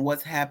depends on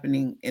what's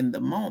happening in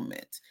the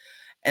moment.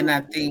 And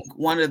I think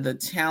one of the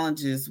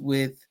challenges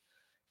with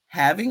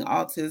having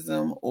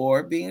autism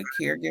or being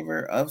a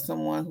caregiver of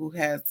someone who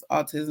has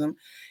autism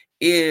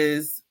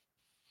is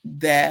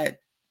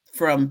that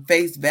from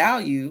face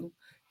value,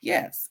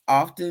 yes,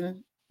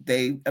 often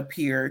they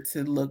appear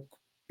to look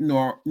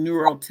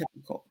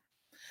neurotypical.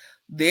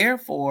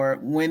 Therefore,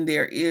 when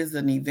there is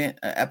an event,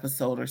 an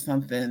episode or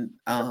something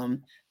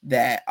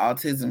that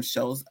autism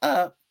shows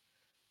up,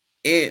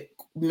 it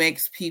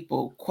makes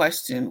people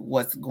question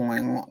what's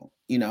going on.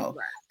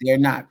 They're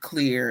not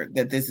clear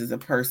that this is a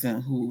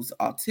person who's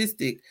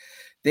autistic.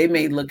 They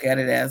may look at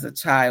it as a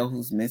child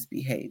who's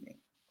misbehaving.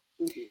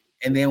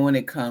 And then when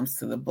it comes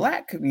to the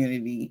Black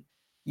community,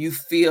 you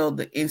feel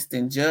the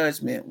instant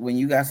judgment when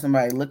you got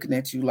somebody looking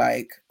at you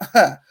like,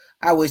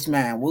 I wish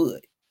mine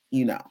would,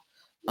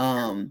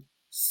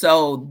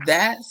 So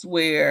that's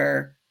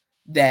where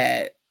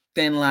that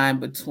thin line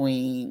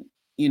between,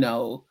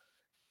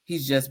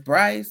 he's just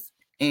Bryce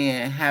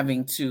and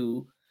having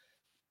to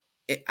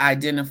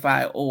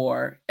identify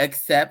or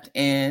accept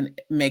and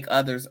make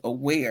others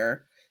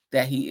aware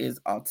that he is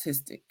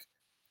autistic,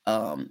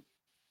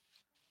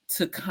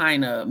 to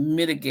kind of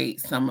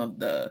mitigate some of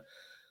the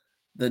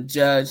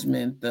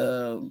judgment,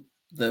 the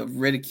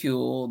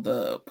ridicule,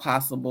 the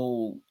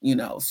possible,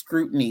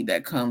 scrutiny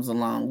that comes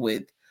along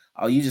with,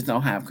 oh, you just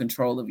don't have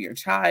control of your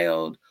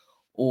child,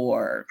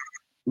 or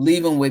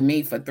leave them with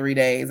me for 3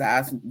 days,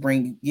 I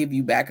give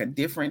you back a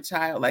different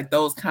child. Like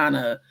those kind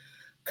of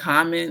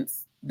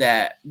comments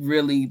that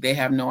really they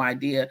have no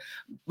idea.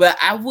 But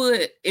I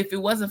would, if it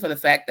wasn't for the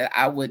fact that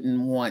I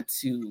wouldn't want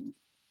to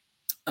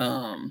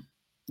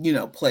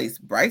place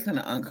Bryce in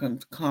an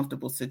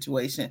uncomfortable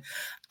situation,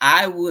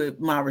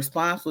 my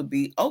response would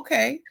be,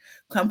 okay,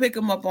 come pick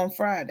him up on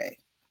Friday.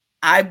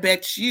 I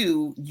bet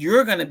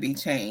you're going to be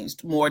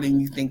changed more than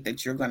you think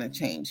that you're going to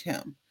change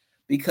him,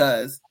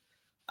 because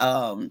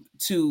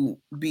to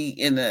be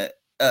in a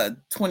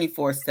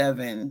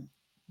 24/7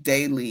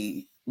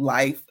 daily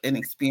life and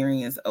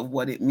experience of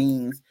what it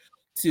means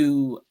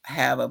to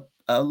have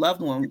a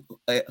loved one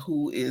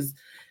who is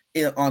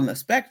on the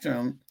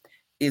spectrum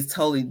is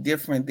totally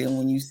different than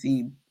when you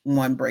see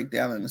one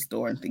breakdown in the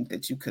store and think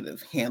that you could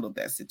have handled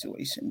that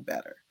situation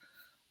better.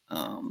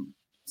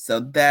 So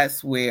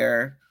that's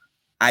where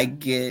I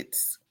get,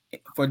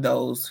 for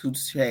those who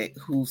say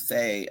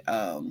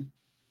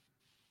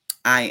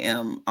I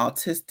am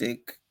autistic,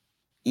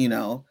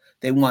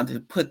 they want to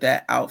put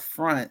that out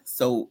front.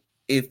 So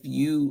if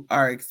you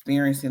are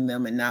experiencing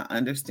them and not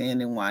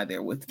understanding why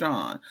they're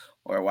withdrawn,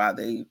 or why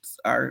they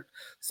are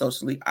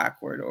socially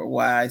awkward, or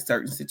why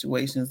certain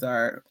situations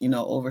are,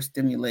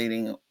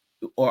 overstimulating,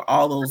 or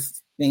all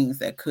those things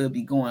that could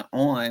be going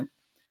on,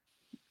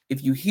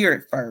 if you hear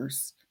it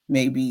first,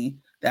 maybe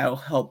that'll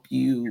help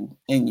you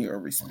in your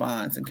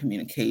response and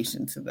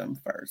communication to them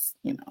first,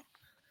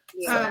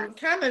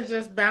 Kind of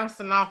just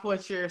bouncing off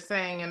what you're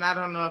saying, and I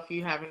don't know if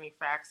you have any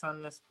facts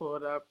on this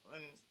pulled up,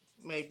 and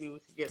maybe we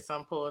could get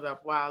some pulled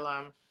up while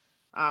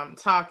I'm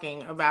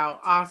talking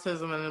about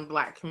autism in the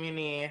Black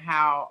community and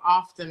how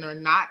often or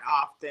not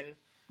often,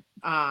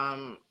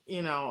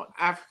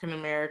 African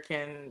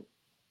American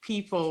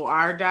people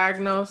are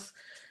diagnosed.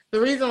 The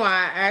reason why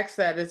I ask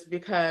that is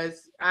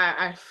because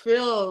I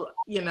feel,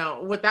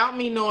 without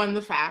me knowing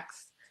the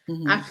facts,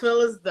 I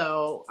feel as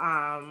though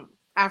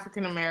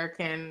African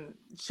American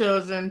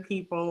children,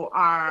 people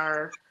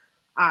are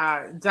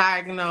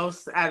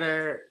diagnosed at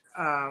a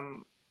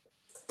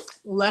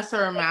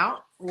lesser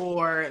amount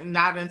or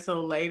not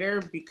until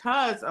later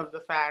because of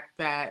the fact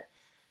that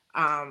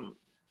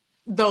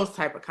those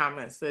type of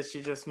comments that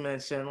you just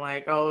mentioned,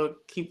 like, oh,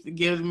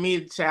 give me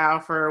the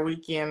child for a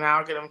weekend,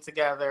 I'll get them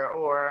together,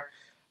 or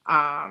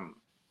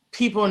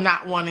people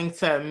not wanting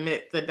to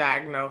admit the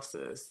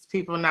diagnosis,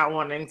 people not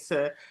wanting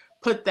to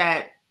put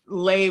a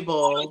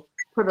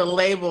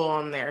label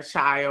on their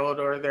child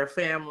or their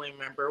family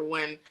member,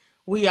 when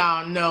we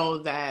all know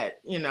that,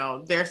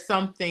 there's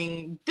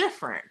something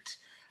different,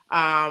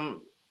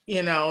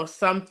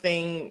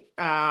 something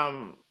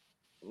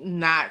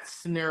not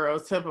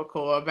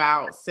neurotypical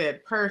about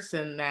said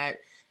person that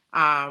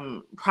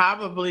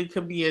probably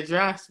could be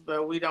addressed,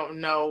 but we don't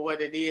know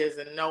what it is,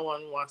 and no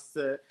one wants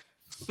to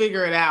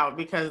figure it out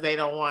because they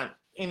don't want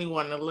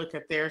anyone to look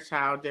at their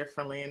child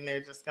differently, and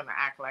they're just going to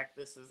act like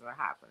this isn't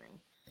happening.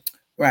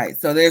 Right.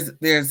 So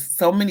there's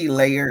so many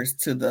layers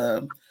to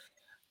the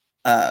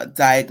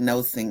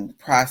diagnosing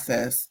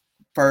process.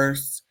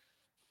 First,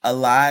 a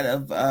lot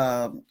of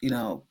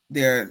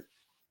there's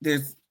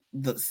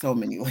so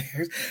many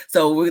layers.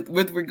 So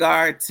with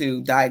regard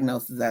to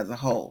diagnosis as a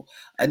whole,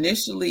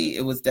 initially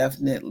it was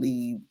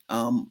definitely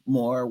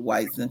more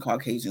whites than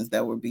Caucasians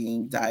that were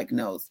being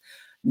diagnosed.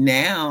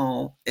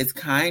 Now it's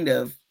kind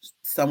of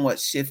somewhat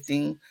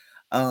shifting.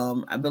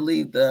 I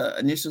believe the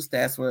initial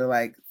stats were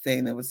like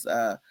saying there was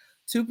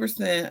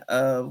 2%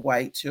 of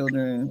white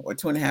children, or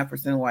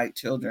 2.5% of white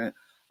children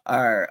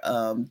are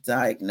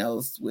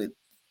diagnosed with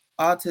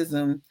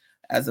autism,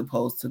 as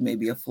opposed to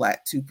maybe a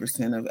flat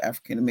 2% of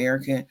African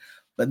American.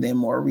 But then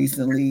more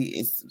recently,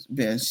 it's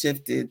been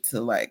shifted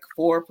to like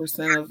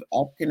 4% of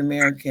African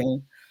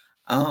American.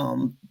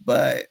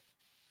 But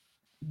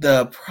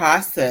the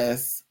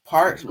process,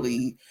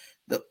 partly,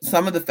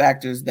 some of the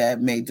factors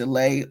that may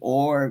delay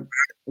or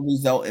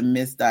result in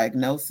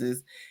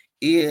misdiagnosis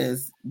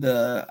is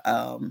the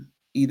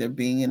either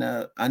being in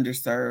a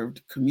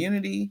underserved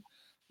community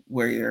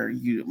where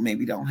you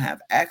maybe don't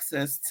have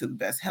access to the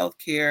best health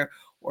care,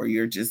 or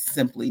you're just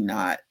simply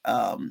not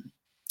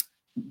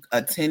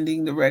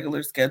attending the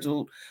regular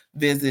scheduled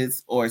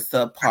visits, or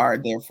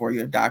subpar, therefore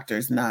your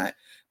doctor's not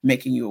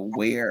making you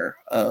aware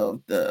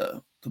of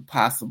the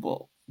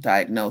possible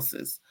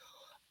diagnosis,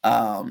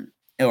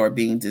 or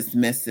being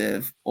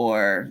dismissive,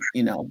 or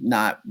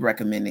not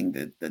recommending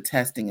the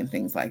testing and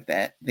things like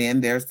that. Then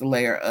there's the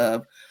layer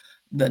of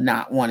the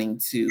not wanting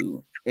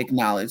to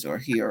acknowledge or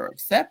hear or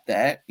accept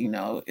that,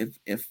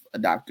 if a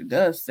doctor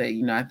does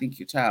say, I think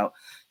your child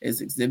is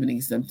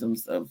exhibiting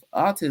symptoms of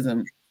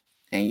autism,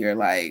 and you're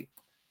like,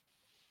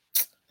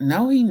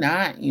 no, he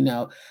not,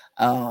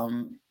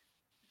 and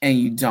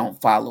you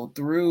don't follow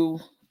through,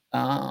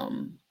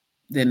 then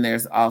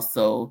there's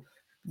also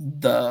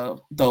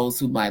those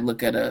who might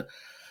look at a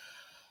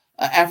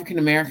African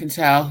American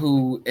child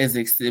who is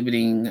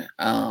exhibiting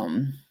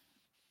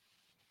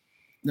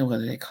what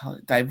do they call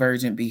it?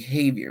 Divergent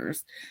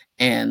behaviors,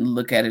 and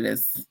look at it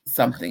as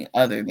something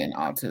other than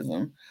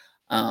autism.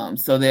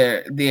 So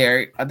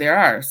there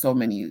are so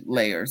many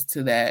layers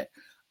to that.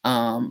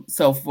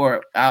 So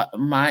for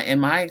in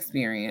my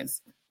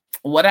experience,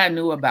 what I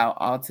knew about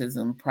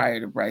autism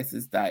prior to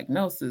Bryce's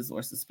diagnosis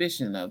or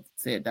suspicion of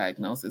said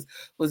diagnosis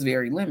was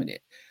very limited.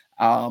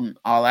 All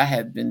I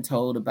had been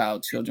told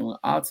about children with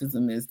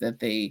autism is that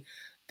they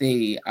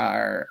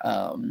are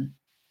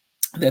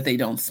that they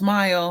don't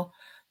smile,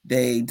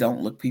 they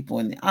don't look people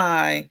in the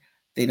eye,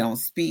 they don't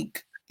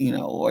speak,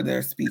 or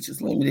their speech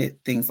is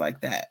limited, things like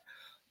that.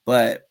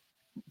 But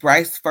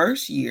Bryce's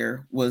first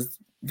year was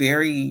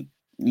very,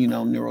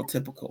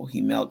 neurotypical. He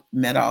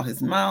met all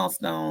his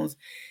milestones.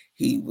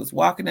 He was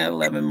walking at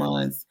 11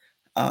 months.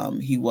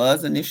 He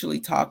was initially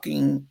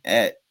talking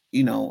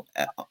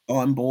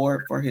on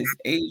board for his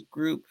age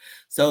group.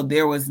 So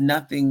there was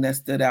nothing that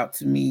stood out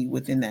to me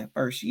within that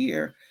first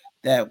year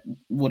that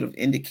would have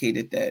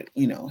indicated that,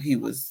 he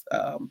was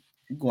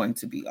going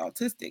to be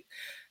autistic.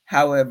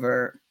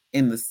 However,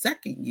 in the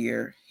second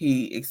year,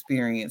 he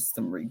experienced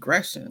some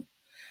regression.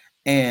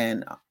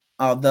 And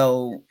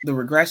although the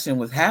regression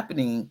was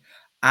happening,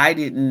 I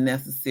didn't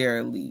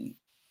necessarily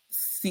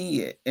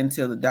see it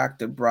until the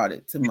doctor brought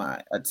it to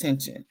my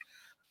attention.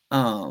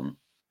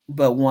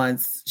 But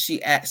once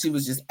she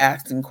was just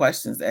asking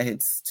questions at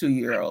his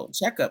 2-year-old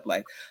checkup,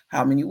 like,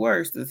 how many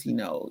words does he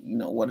know?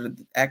 What are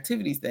the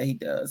activities that he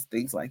does?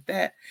 Things like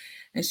that.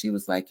 And she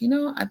was like,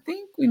 I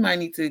think we might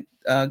need to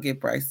get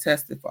Bryce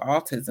tested for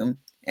autism.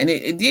 And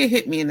it did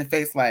hit me in the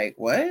face, like,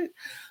 what?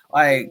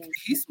 Like,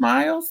 he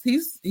smiles,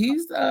 he's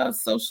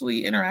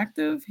socially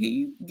interactive,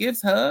 he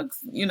gives hugs,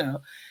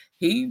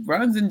 he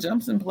runs and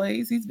jumps and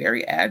plays, he's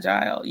very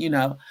agile,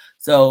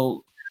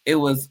 So it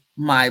was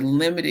my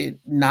limited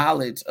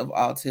knowledge of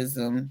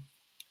autism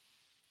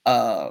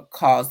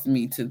caused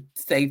me to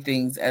say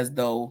things as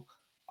though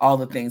all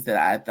the things that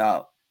I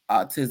thought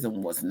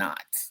autism was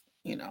not,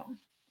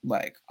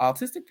 like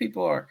autistic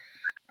people are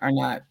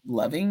not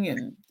loving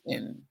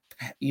and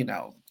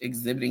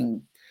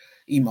exhibiting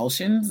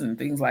emotions and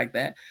things like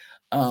that.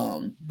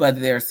 But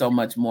there's so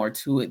much more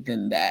to it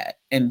than that.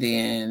 And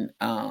then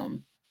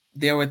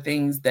there were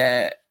things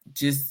that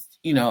just,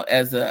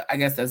 I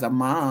guess as a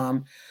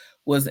mom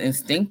was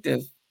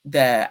instinctive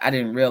that I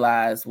didn't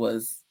realize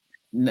was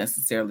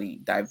necessarily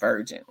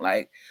divergent.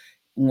 Like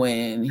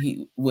when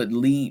he would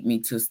lead me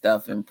to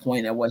stuff and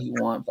point at what he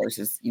wanted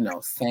versus,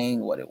 saying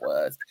what it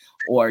was,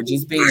 or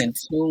just being in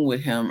tune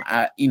with him.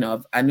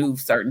 If I knew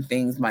certain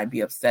things might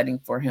be upsetting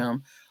for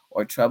him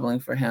or troubling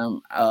for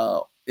him,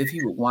 if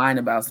he would whine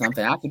about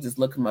something, I could just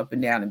look him up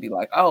and down and be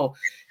like, oh,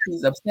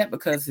 he's upset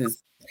because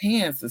his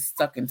pants is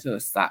stuck into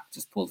his sock.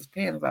 Just pull his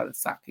pants out of the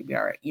sock. He'll be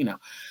all right,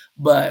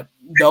 But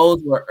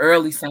those were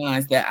early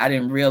signs that I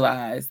didn't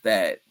realize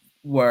that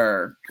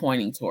were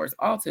pointing towards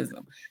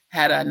autism.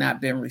 Had I not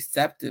been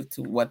receptive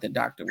to what the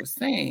doctor was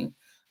saying,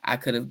 I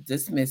could have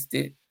dismissed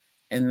it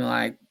and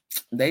like,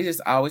 they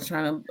just always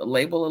trying to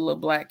label a little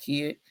black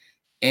kid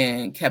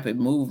and kept it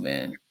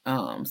moving.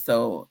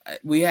 So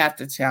we have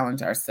to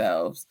challenge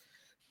ourselves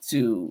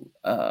to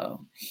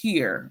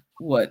hear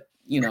what,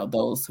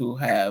 those who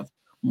have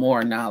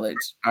more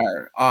knowledge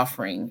are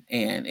offering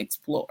and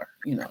explore.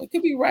 It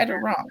could be right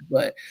or wrong,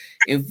 but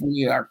if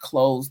we are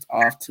closed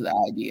off to the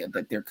idea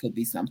that there could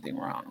be something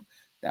wrong,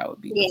 that would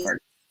be the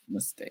first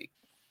mistake.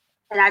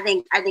 And I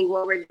think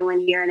what we're doing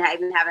here and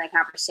even having a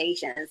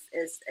conversation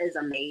is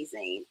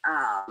amazing.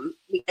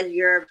 Because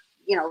you're,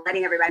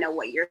 letting everybody know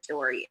what your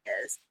story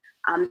is.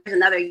 There's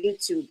another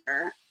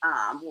YouTuber,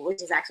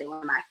 which is actually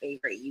one of my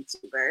favorite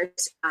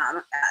YouTubers.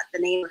 The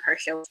name of her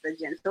show is The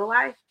Gentle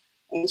Life.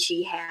 And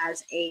she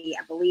has I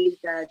believe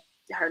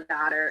her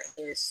daughter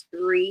is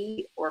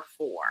 3 or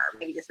 4,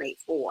 maybe just made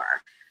 4.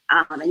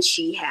 And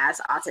she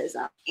has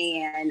autism.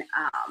 And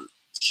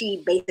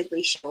she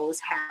basically shows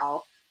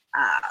how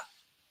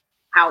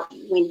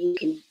when you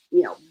can,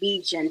 be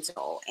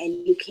gentle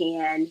and you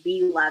can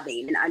be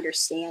loving and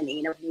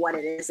understanding of what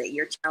it is that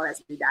your child has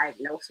been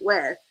diagnosed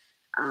with,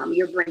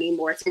 you're bringing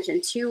more attention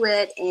to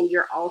it. And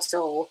you're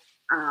also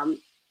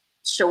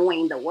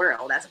showing the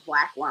world as a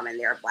Black woman,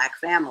 they're a Black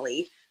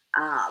family,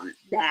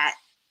 that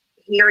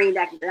hearing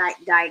that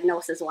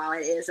diagnosis, while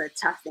it is a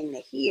tough thing to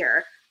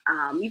hear,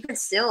 you can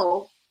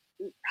still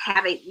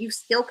you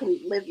still can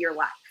live your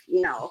life,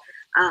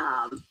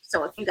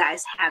 so if you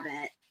guys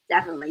haven't,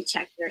 definitely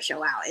check their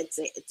show out. It's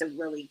a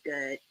really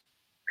good,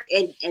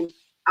 and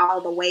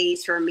all the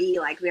ways for me,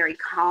 like very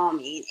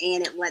calming,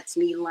 and it lets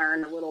me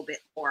learn a little bit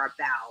more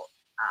about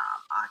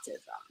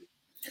autism.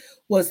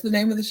 What's the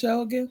name of the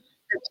show again?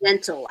 The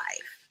Gentle Life.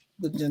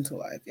 The Gentle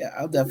Life. Yeah,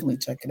 I'll definitely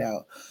check it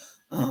out.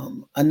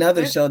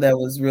 Another show that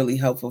was really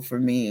helpful for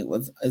me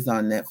is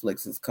on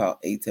Netflix. It's called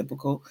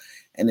Atypical,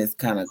 and it's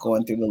kind of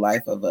going through the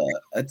life of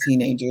a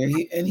teenager.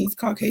 He's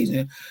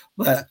Caucasian,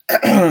 but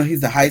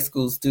he's a high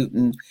school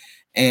student,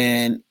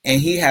 and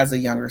he has a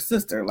younger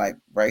sister. Like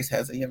Bryce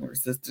has a younger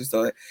sister,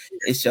 so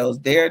it shows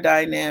their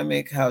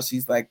dynamic, how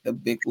she's like the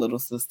big little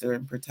sister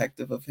and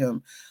protective of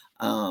him.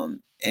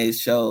 It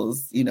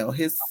shows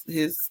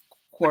his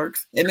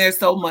quirks, and there's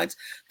so much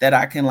that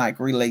I can like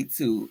relate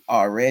to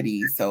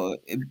already, so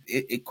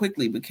it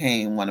quickly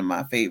became one of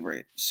my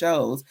favorite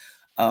shows.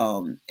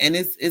 And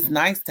it's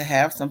nice to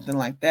have something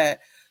like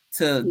that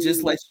to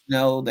just let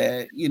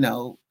you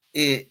know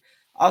that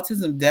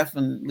autism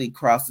definitely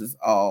crosses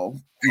all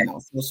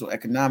social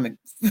economic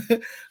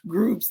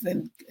groups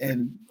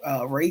and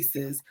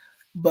races,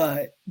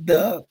 but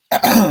the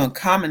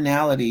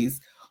commonalities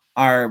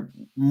are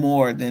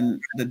more than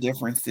the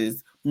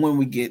differences when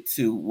we get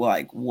to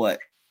like what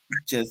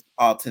just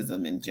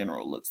autism in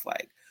general looks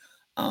like.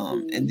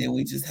 And then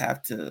we just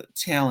have to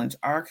challenge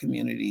our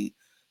community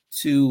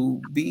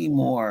to be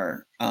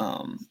more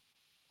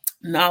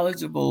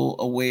knowledgeable,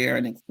 aware,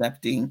 and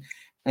accepting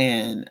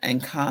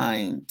and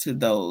kind to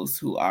those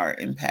who are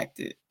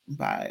impacted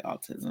by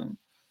autism.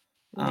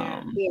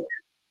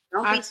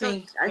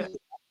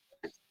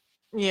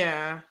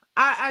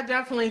 I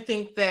definitely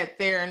think that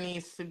there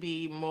needs to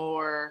be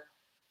more.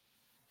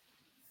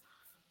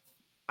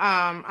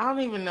 I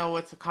don't even know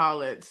what to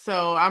call it.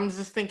 So I'm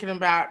just thinking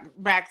about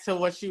back to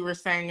what you were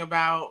saying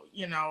about,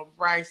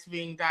 Bryce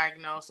being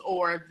diagnosed,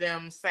 or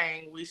them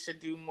saying we should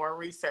do more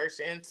research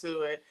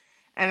into it.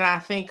 And I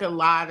think a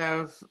lot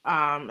of,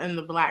 in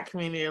the Black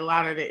community, a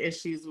lot of the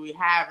issues we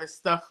have is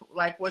stuff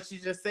like what you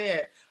just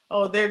said.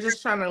 Oh, they're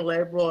just trying to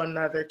label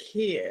another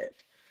kid.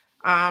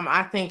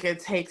 I think it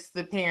takes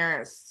the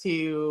parents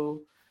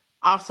to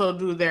also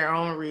do their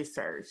own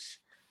research.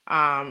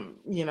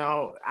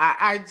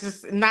 I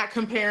just, not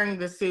comparing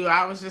the two,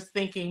 I was just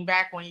thinking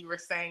back when you were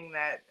saying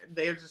that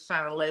they're just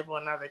trying to label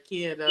another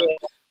kid.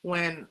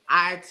 When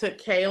I took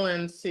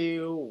Kalen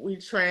we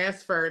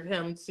transferred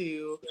him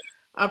to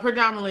a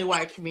predominantly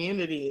white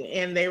community,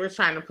 and they were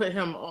trying to put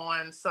him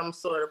on some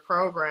sort of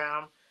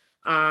program,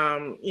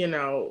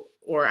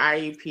 or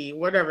IEP,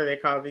 whatever they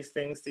call these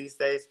things these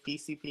days,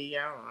 PCP,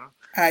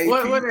 I don't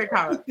know. What do they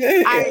call it?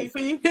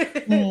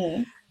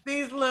 IEP.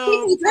 these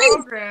little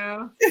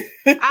programs.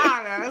 I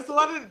don't know. It's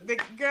one of the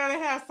girl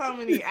that has so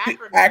many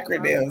acronyms.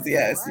 Acronyms,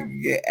 yes. You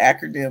can get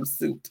acronym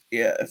souped,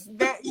 yes.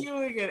 That you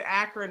would get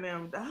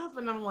acronymed up,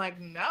 and I'm like,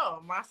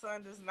 no, my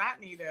son does not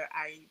need an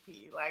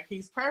IEP. Like,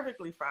 he's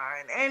perfectly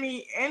fine, and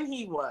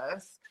he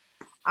was.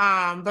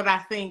 But I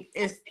think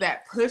it's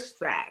that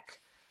pushback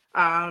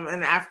in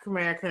the African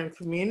American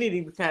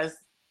community, because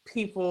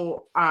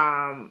people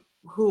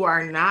who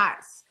are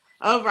not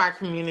of our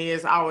community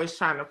is always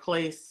trying to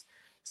place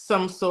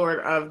some sort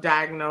of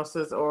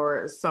diagnosis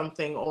or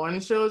something on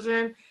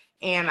children.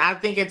 And I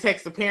think it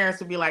takes the parents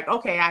to be like,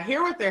 okay, I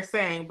hear what they're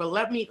saying, but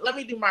let me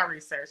do my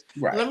research.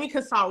 Right. Let me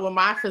consult with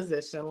my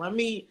physician. Let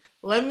me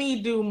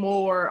do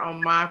more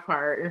on my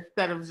part,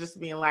 instead of just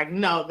being like,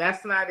 no,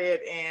 that's not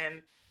it,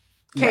 and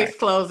case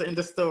closed in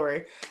the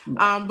story.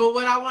 But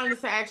what I wanted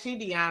to ask you,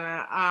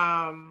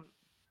 Deanna,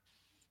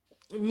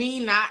 me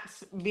not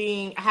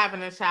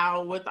having a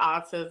child with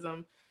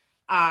autism,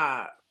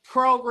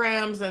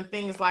 programs and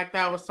things like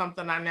that was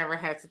something I never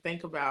had to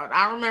think about.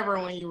 I remember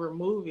when you were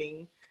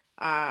moving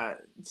to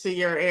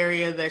your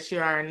area that you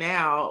are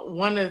now,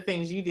 one of the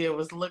things you did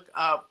was look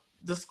up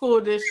the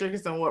school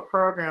districts and what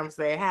programs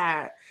they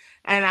had.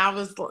 And I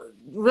was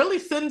really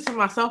sitting to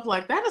myself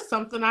like, that is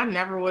something I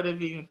never would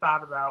have even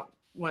thought about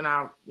when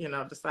I,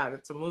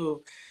 decided to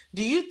move.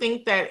 Do you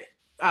think that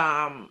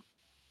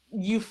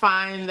you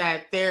find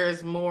that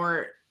there's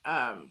more,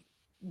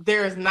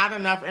 there's not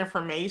enough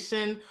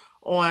information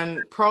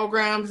on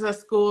programs that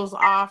schools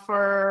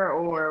offer,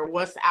 or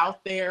what's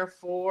out there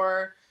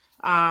for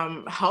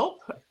help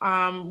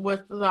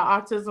with the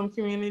autism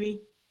community?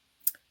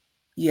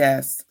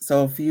 Yes.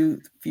 So a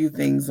few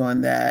things on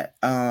that.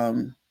 How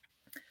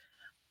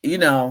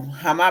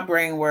my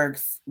brain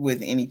works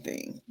with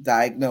anything,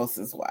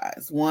 diagnosis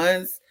wise.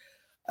 Once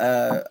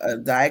a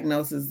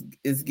diagnosis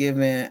is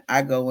given,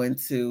 I go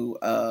into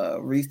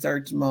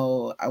research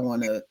mode. I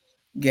want to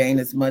gain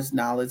as much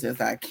knowledge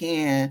as I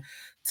can,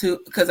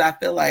 because I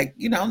feel like,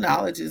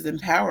 knowledge is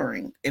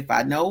empowering. If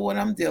I know what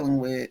I'm dealing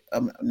with,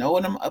 know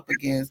what I'm up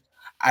against,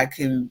 I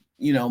can,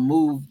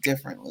 move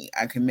differently.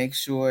 I can make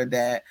sure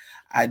that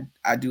I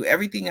do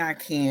everything I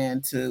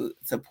can to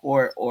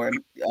support or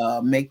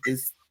make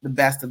this the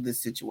best of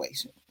this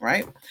situation,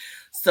 right?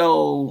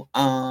 So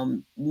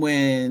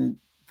when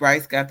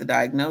Bryce got the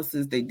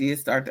diagnosis, they did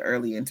start the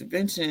early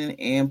intervention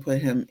and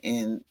put him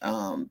in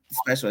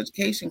special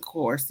education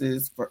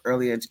courses for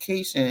early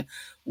education.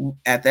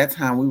 At that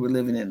time, we were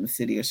living in the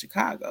city of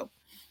Chicago.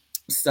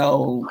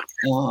 So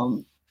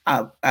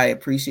I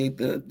appreciate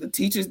the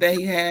teachers that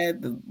he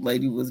had. The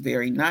lady was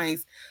very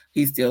nice.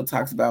 He still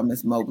talks about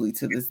Miss Mobley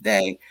to this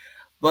day.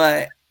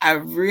 But I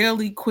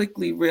really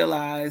quickly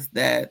realized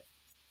that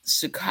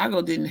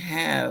Chicago didn't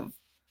have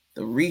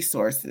the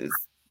resources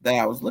that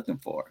I was looking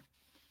for.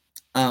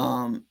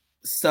 Or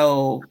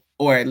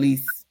at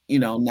least,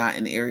 not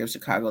in the area of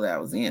Chicago that I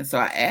was in. So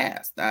I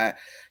asked. I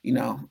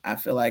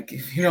feel like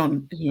if you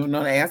don't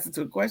know the answer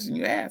to a question,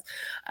 you ask.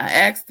 I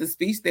asked the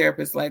speech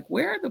therapist, like,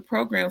 where are the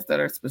programs that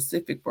are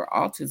specific for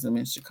autism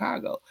in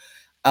Chicago?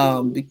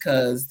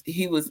 Because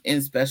he was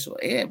in special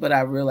ed, but I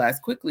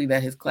realized quickly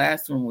that his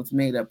classroom was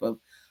made up of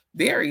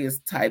various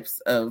types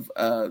of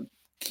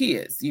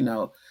kids,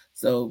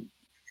 so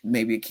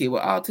maybe a kid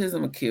with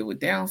autism, a kid with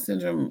Down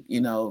syndrome,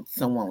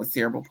 someone with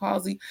cerebral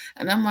palsy.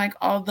 And I'm like,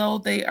 although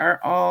they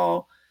are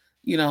all,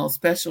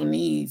 special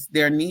needs,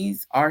 their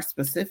needs are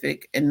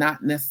specific and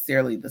not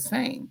necessarily the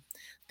same.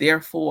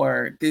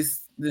 Therefore,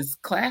 this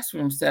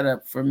classroom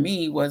setup for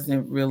me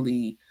wasn't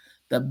really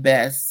the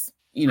best,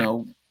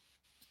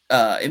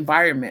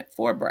 environment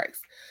for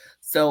Bryce.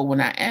 So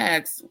when I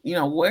asked,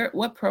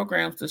 what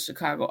programs does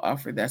Chicago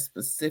offer that's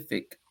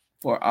specific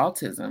for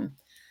autism?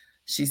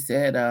 She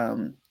said,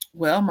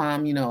 well,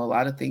 Mom, a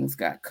lot of things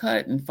got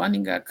cut and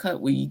funding got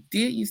cut. We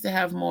did used to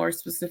have more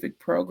specific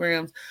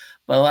programs,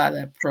 but a lot of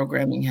that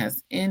programming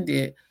has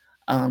ended.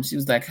 She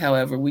was like,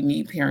 however, we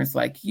need parents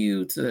like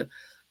you to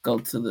go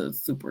to the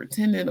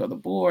superintendent or the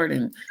board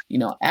and,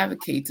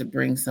 advocate to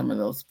bring some of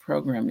those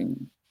programs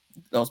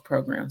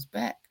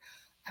back.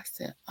 I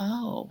said,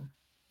 oh,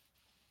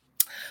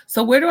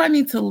 so where do I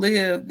need to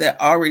live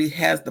that already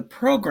has the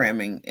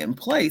programming in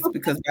place?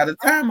 Because by the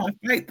time I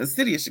fight the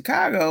city of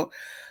Chicago,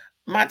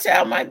 my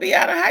child might be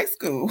out of high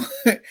school.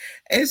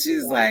 And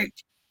she's like,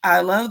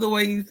 I love the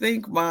way you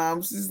think,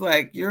 Mom. She's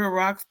like, you're a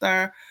rock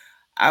star.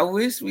 I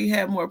wish we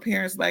had more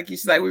parents like you.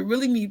 She's like, we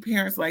really need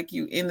parents like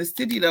you in the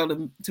city,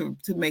 though,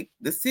 to make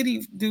the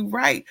city do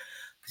right.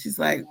 She's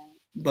like,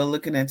 but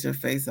looking at your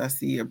face, I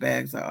see your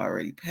bags are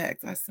already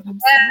packed. I said, I'm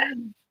sorry.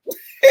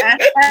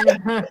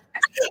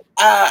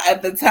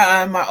 At the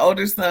time, my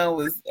older son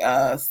was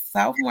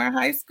sophomore in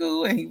high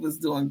school, and he was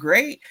doing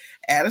great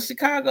at a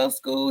Chicago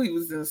school. He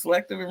was in a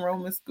selective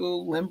enrollment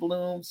school, Lynn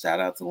Bloom. Shout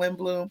out to Lynn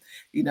Bloom.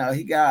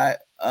 He got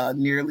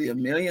nearly $1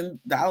 million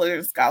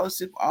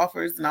scholarship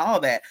offers and all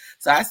that.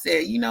 So I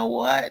said, you know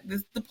what?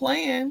 This is the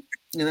plan.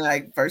 And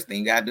like, first thing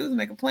you got to do is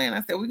make a plan.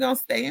 I said, we're going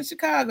to stay in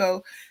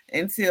Chicago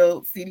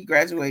until CD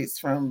graduates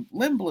from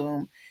Lynn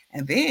Bloom.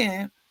 And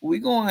then we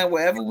going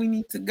wherever we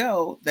need to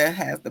go that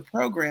has the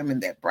programming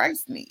that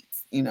Bryce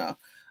needs, you know.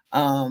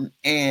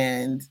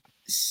 And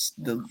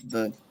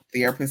the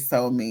therapist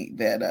told me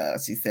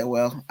that she said,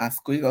 well,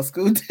 Oswego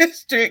School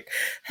District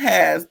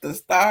has the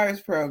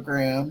STARS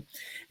program,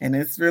 and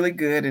it's really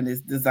good, and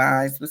it's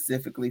designed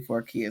specifically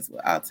for kids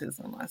with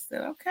autism. I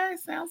said, okay,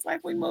 sounds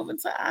like we moving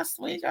to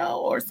Oswego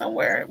or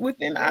somewhere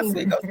within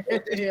Oswego School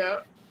District. Yeah.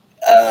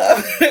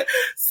 Uh,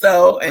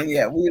 so, and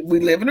yeah, we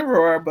live in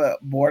Aurora,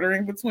 but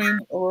bordering between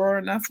Aurora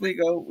and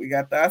Oswego, we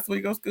got the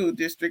Oswego School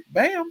District.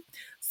 Bam.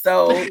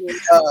 So,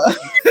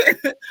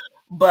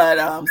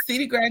 but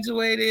CD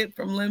graduated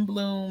from Lynn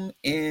Bloom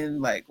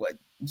in like what,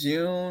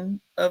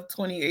 June of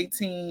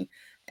 2018,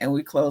 and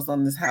we closed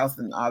on this house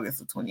in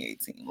August of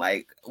 2018.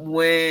 Like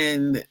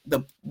when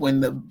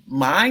the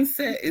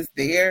mindset is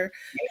there,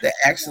 the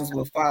actions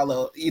will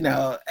follow, you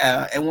know.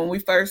 And when we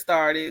first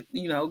started,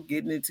 you know,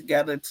 getting it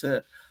together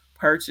to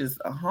purchase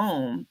a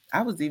home,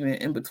 I was even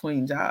in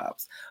between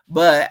jobs,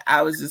 but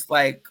I was just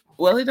like,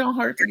 well, it don't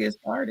hurt to get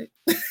started.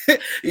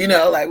 You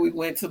know, like we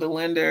went to the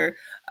lender,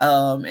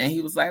 and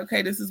he was like,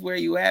 okay, this is where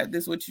you at.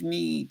 This is what you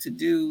need to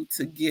do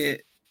to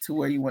get to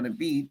where you want to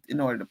be in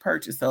order to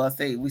purchase. So I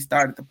say we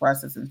started the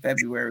process in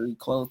February, we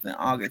closed in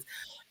August.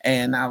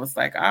 And I was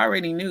like, I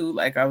already knew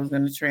like I was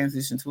going to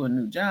transition to a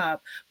new job,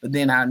 but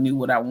then I knew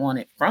what I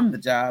wanted from the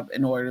job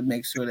in order to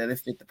make sure that it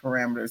fit the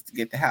parameters to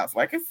get the house.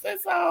 Like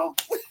it's all,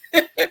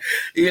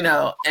 you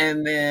know.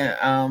 And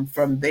then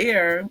from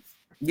there,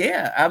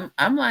 yeah,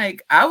 I'm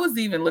like, I was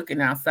even looking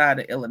outside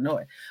of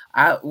Illinois.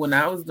 When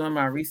I was doing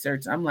my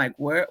research, I'm like,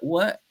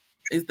 what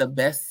is the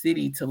best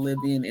city to live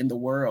in the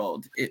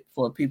world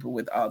for people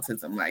with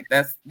autism? Like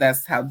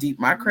that's how deep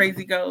my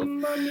crazy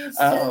goes.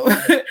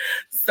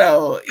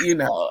 So you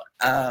know,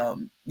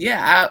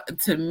 yeah,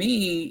 to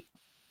me,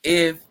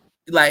 if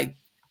like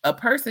a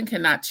person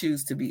cannot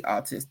choose to be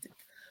autistic,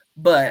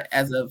 but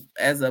as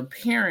a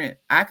parent,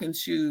 I can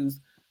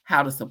choose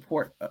how to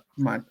support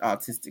my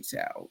autistic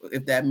child.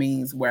 If that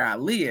means where I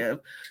live,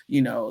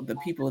 you know, the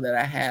people that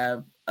I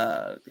have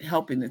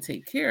helping to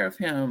take care of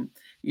him,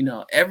 you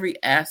know,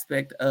 every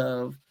aspect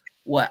of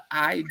what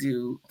I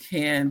do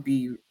can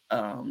be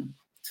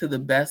to the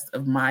best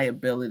of my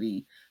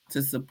ability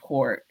to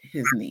support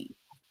his needs.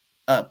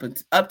 Up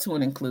to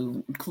and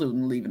including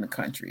leaving the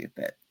country if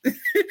that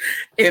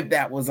if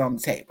that was on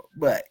the table.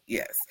 But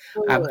yes,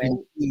 I've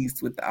been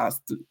pleased with the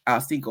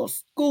Oswego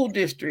School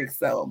District,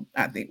 so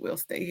I think we'll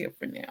stay here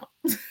for now.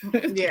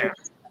 Yeah.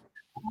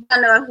 I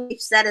don't know if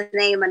we've said his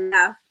name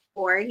enough,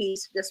 or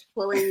he's just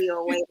pulling you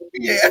away.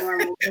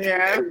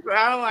 Yeah,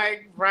 I'm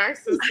like,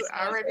 Bryce is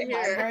already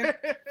here.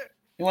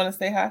 You want to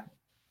say hi?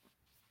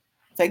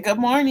 Say good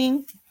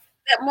morning.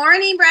 Good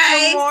morning,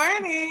 Bryce. Good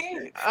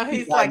morning. Oh,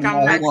 he's like,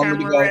 I'm not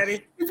camera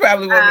ready. You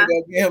probably want me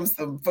to go get him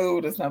some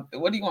food or something.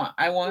 What do you want?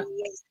 I want.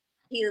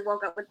 He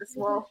woke up with the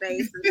swole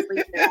face and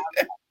sleep.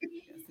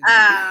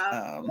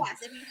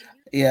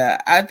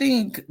 Yeah, I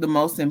think the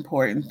most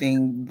important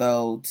thing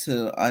though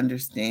to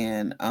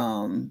understand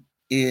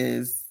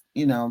is,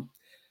 you know,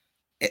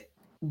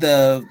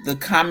 the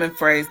common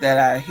phrase that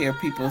I hear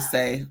people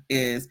say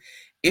is,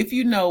 if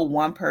you know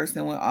one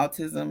person with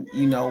autism,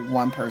 you know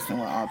one person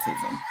with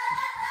autism.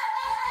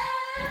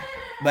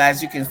 But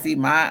as you can see,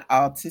 my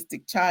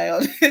autistic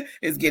child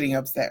is getting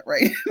upset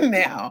right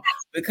now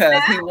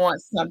because he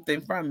wants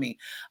something from me.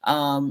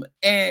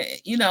 And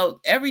you know,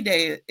 every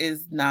day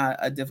is not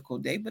a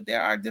difficult day, but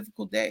there are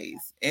difficult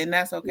days, and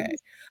that's okay.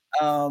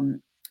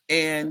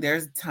 And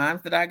there's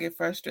times that I get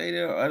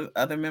frustrated, or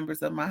other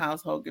members of my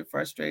household get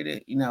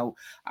frustrated. You know,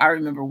 I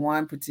remember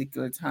one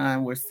particular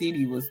time where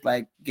CD was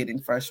like getting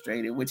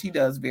frustrated, which he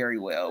does very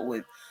well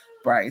with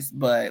Bryce,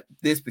 but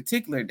this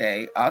particular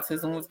day,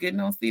 autism was getting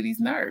on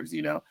CD's nerves,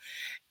 you know.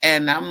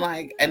 And I'm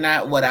like,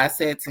 what I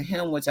said to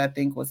him, which I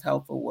think was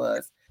helpful,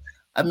 was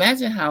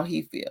imagine how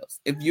he feels.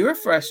 If you're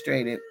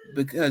frustrated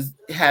because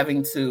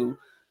having to,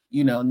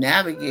 you know,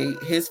 navigate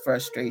his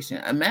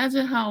frustration,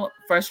 imagine how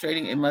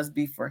frustrating it must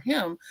be for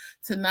him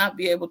to not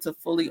be able to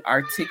fully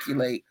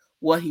articulate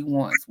what he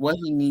wants, what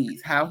he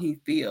needs, how he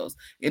feels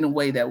in a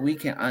way that we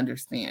can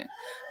understand.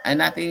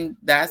 And I think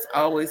that's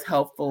always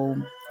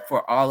helpful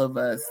for all of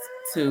us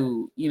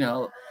to, you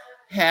know,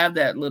 have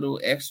that little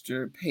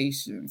extra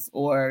patience,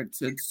 or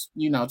to,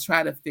 you know,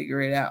 try to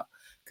figure it out.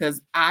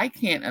 Because I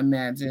can't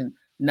imagine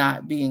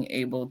not being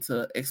able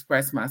to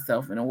express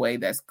myself in a way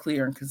that's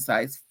clear and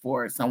concise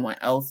for someone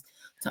else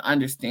to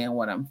understand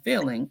what I'm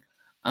feeling.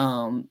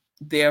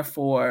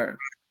 Therefore,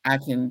 I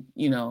can,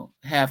 you know,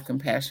 have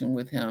compassion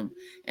with him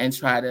and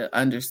try to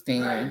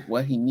understand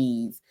what he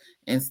needs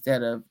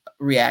instead of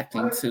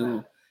reacting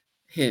to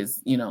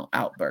his, you know,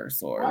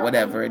 outbursts or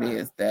whatever it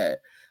is that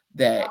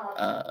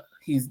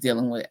he's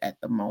dealing with at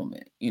the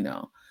moment, you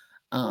know.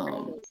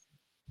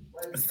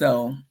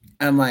 So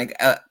I'm like,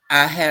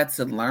 I had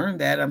to learn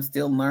that. I'm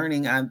still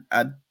learning. I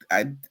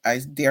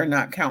dare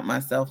not count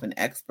myself an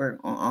expert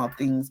on all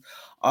things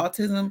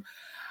autism.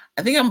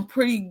 I think I'm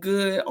pretty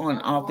good on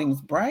all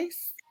things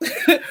Bryce,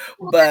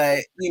 But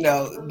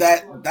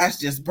that's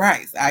just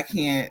Bryce. I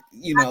can't,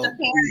 The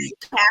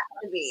parents have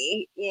to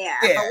be, yeah.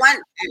 But one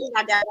thing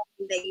I definitely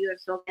think that you have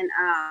spoken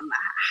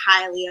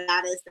highly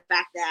about is the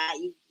fact that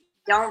you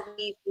don't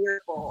be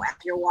fearful as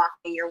you're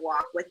walking your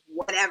walk with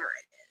whatever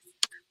it is.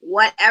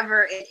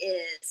 Whatever it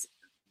is,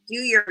 do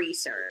your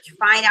research,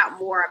 find out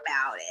more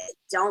about it.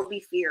 Don't be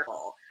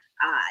fearful.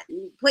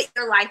 Put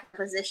your life in a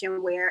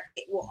position where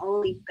it will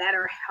only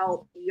better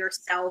help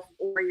yourself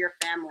or your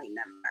family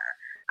member.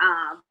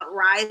 But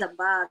rise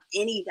above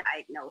any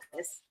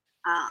diagnosis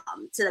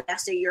to the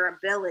best of your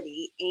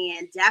ability,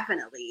 and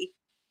definitely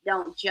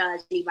don't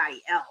judge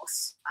anybody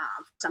else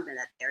for something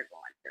that they're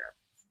going through.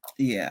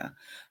 Yeah.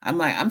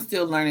 I'm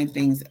still learning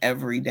things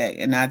every day,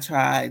 and I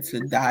try to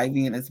dive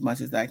in as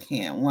much as I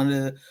can.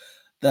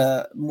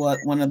 Another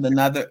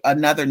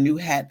new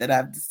hat that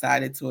I've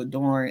decided to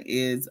adorn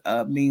is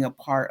being a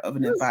part of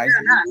an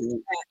advisory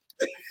group.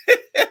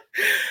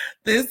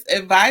 This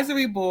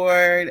advisory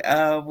board,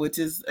 which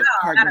is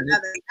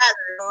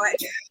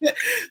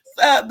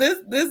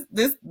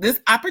this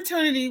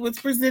opportunity was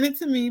presented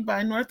to me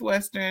by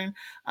Northwestern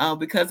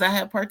because I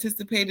had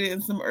participated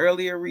in some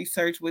earlier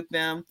research with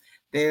them.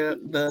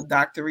 The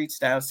doctor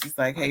reached out. She's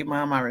like, "Hey,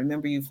 Mom, I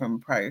remember you from a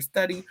prior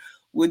study.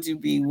 Would you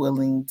be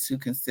willing to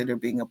consider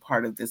being a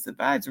part of this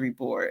advisory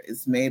board?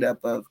 It's made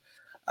up of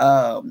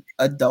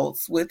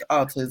adults with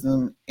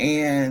autism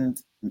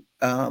and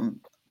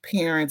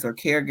parents or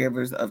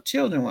caregivers of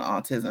children with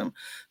autism,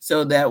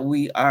 so that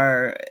we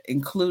are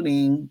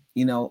including,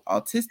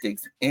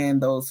 autistics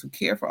and those who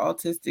care for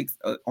autistics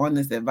on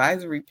this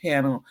advisory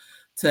panel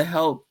to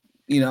help,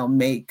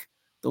 make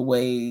the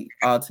way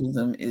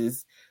autism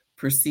is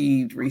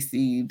perceived,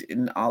 received,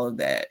 and all of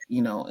that,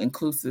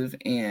 inclusive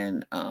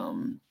and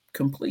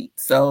complete."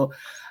 So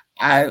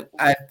I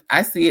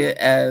see it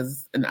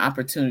as an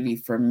opportunity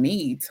for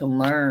me to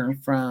learn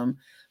from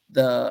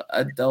the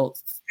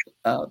adults,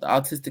 the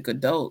autistic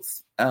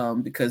adults,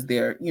 because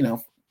they're,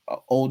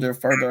 older,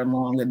 further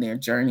along in their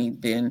journey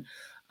than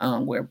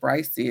where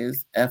Bryce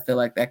is. I feel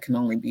like that can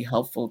only be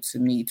helpful to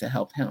me to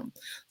help him.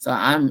 So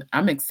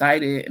I'm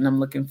excited, and I'm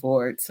looking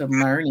forward to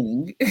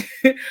learning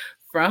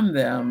from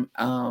them,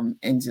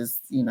 and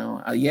just,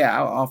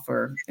 I'll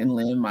offer and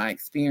lend my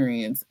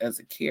experience as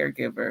a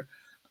caregiver.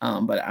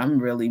 But I'm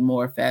really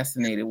more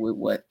fascinated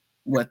with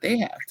what they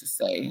have to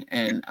say.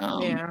 And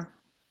I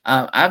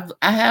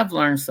have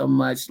learned so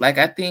much. Like,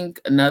 I think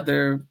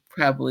another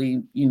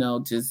probably,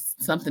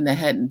 just something that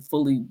hadn't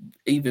fully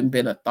even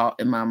been a thought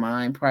in my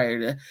mind prior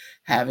to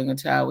having a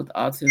child with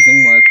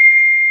autism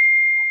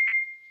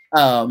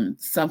was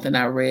something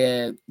I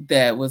read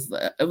that was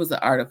an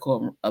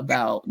article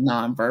about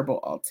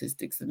nonverbal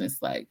autistics, and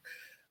it's like,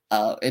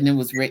 and it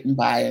was written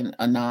by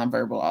a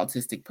nonverbal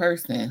autistic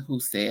person who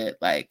said,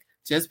 like,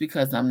 just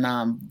because I'm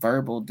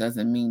nonverbal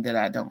doesn't mean that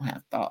I don't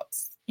have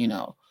thoughts,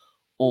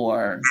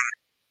 or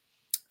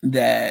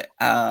that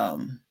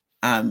I'm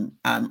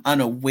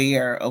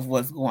unaware of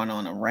what's going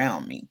on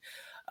around me.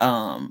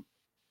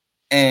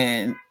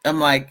 And I'm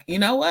like, you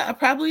know what? I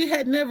probably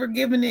had never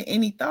given it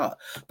any thought.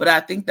 But I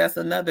think that's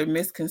another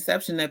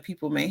misconception that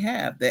people may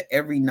have, that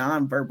every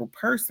nonverbal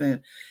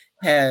person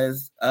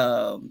has,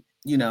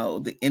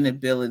 the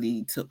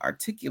inability to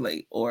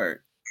articulate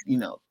or,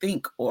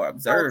 think or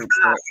observe.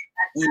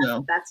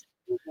 That's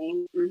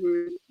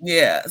mm-hmm.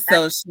 Yeah.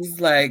 So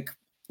she's like,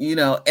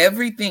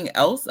 everything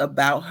else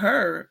about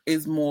her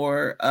is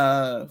more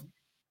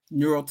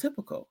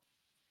neurotypical.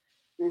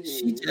 Mm-hmm.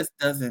 She just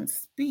doesn't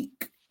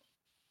speak.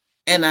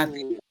 And I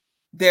think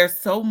there's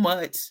so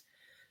much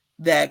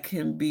that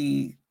can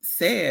be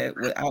said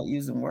without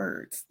using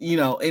words,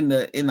 in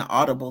the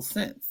audible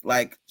sense.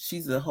 Like,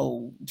 she's a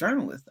whole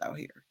journalist out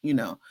here,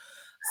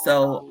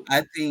 So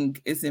I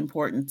think it's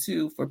important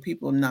too for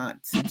people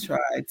not to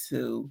try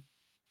to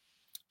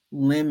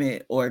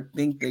limit or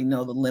think they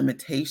know the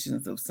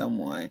limitations of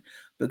someone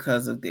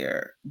because of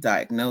their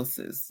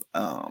diagnosis.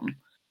 But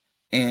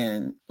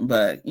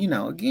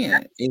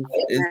again,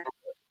 it's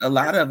a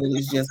lot of it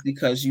is just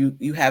because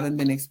you haven't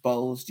been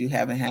exposed, you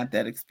haven't had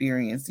that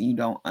experience, and you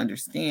don't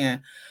understand.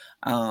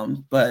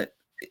 But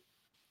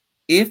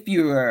if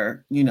you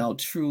are,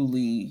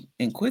 truly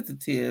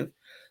inquisitive,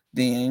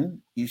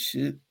 then you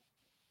should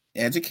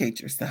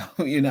educate yourself,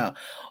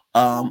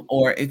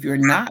 or if you're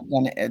not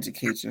going to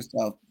educate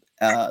yourself,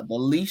 the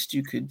least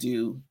you could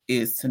do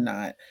is to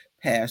not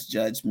pass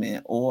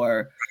judgment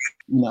or,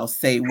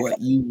 say what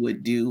you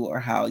would do or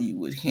how you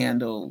would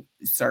handle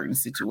certain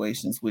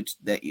situations, which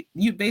that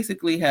you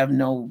basically have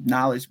no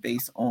knowledge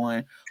base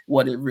on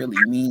what it really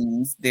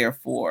means.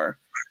 Therefore,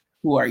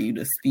 who are you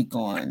to speak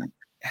on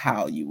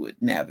how you would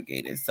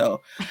navigate it?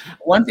 So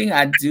one thing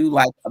I do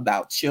like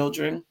about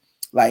children,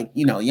 like,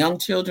 young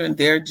children,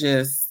 they're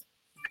just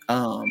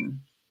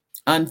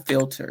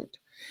unfiltered,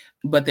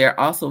 but they're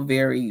also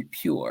very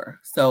pure.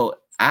 So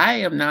I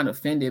am not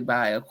offended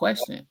by a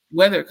question,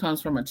 whether it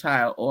comes from a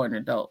child or an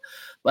adult.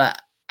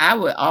 But I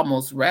would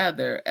almost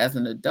rather, as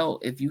an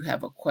adult, if you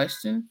have a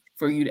question,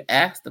 for you to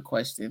ask the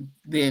question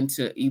than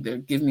to either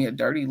give me a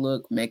dirty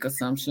look, make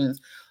assumptions,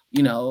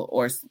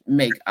 or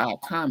make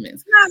odd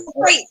comments.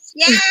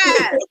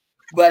 Yeah.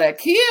 But a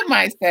kid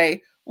might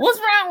say, "What's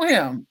wrong with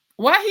him?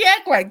 Why he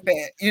act like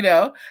that?"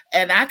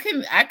 And I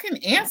can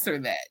answer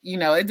that.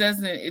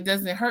 It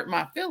doesn't hurt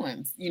my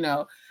feelings.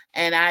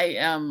 And I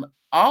am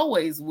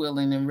always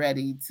willing and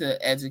ready to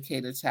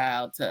educate a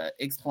child, to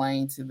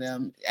explain to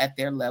them at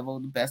their level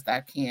the best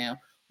I can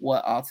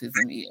what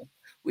autism is.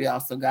 We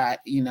also got,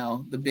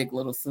 the big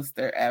little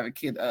sister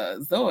advocate,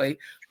 Zoe,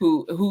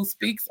 who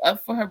speaks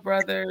up for her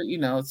brother.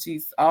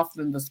 She's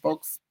often the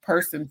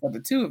spokesperson for the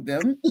two of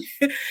them.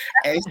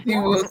 And she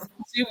will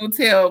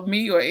tell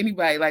me or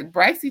anybody, like,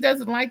 Brycey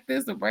doesn't like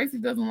this, or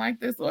Brycey doesn't like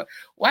this, or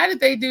why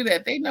did they do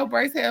that? They know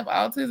Bryce has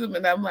autism.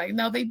 And I'm like,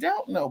 no, they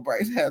don't know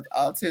Bryce has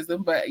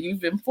autism, but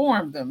you've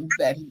informed them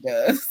that he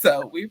does.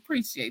 So we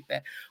appreciate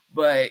that.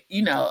 But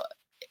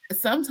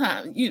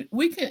sometimes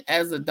we can,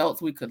 as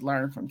adults, we could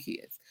learn from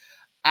kids.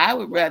 I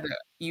would rather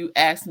you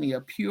ask me a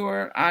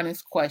pure,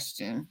 honest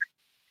question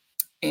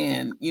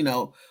and, in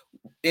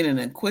an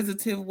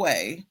inquisitive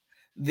way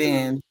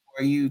than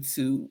for you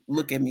to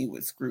look at me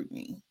with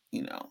scrutiny,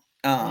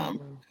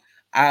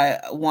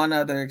 One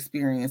other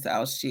experience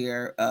I'll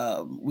share.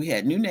 We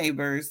had new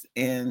neighbors,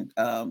 and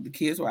the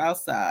kids were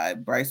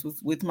outside. Bryce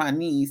was with my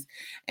niece,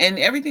 and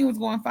everything was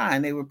going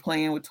fine. They were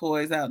playing with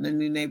toys out in the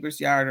new neighbor's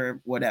yard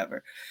or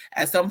whatever.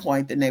 At some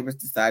point, the neighbors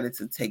decided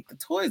to take the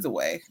toys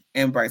away,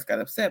 and Bryce got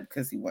upset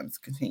because he wanted to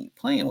continue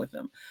playing with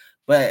them.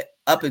 But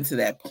up until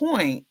that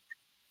point,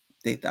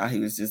 they thought he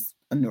was just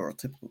a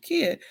neurotypical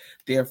kid.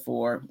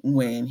 Therefore,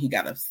 when he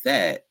got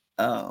upset,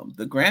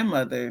 the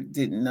grandmother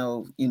didn't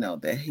know,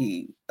 that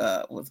he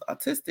was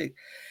autistic,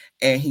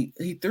 and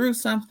he threw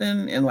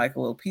something, and like a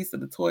little piece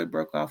of the toy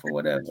broke off or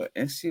whatever.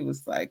 And she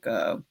was like,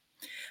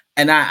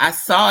 and I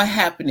saw it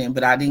happening,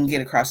 but I didn't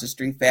get across the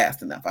street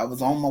fast enough. I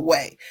was on my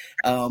way,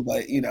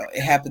 but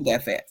it happened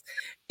that fast.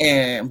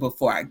 And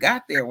before I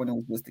got there, when it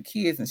was with the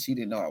kids, and she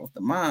didn't know I was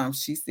the mom,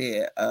 she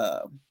said,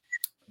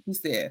 he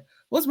said,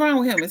 "What's wrong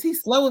with him? Is he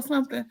slow or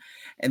something?"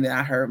 And then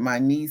I heard my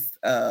niece,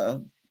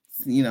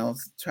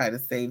 try to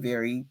say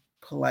very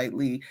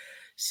politely.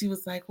 She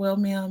was like, "Well,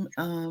 ma'am,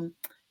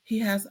 he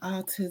has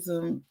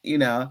autism,"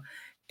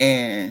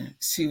 and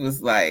she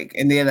was like,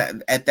 and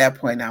then at that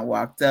point I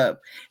walked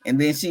up,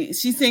 and then she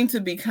seemed to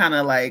be kind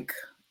of like,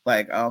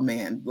 oh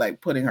man,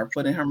 like putting her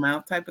foot in her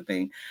mouth type of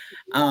thing.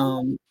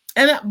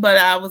 But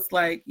I was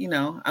like,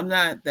 I'm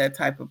not that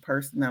type of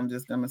person. I'm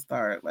just gonna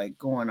start like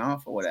going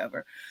off or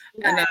whatever.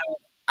 Right. And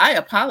I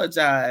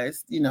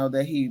apologized,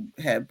 that he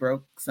had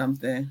broke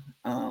something.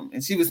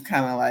 And she was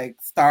kind of like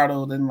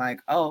startled and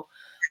like, oh,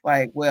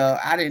 like, well,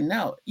 I didn't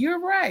know. You're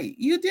right.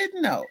 You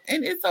didn't know.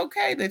 And it's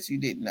okay that you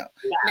didn't know.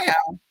 Yeah.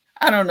 Now,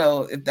 I don't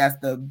know if that's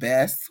the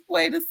best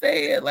way to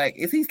say it. Like,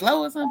 is he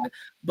slow or something?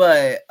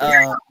 But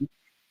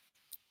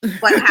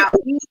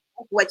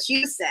what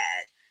you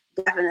said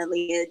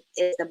definitely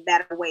is a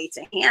better way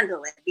to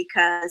handle it,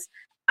 because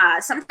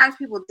sometimes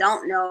people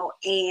don't know,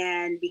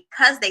 and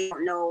because they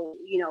don't know,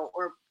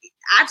 or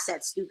I've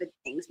said stupid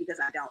things because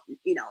I don't,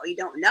 you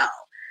don't know.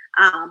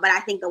 But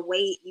I think the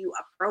way you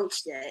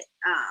approached it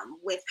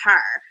with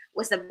her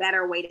was the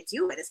better way to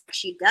do it. Is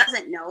she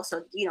doesn't know,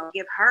 so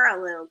give her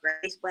a little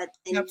grace, but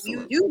then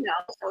you do know,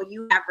 so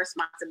you have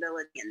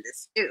responsibility in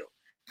this too.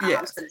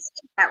 Yes. So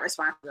that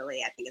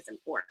responsibility, I think, is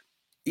important.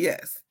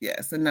 Yes.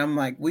 And I'm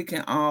like, we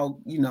can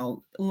all,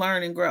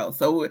 learn and grow.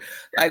 So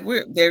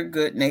they're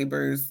good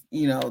neighbors,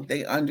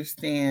 they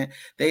understand.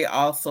 They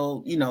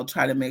also,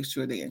 try to make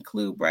sure they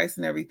include Bryce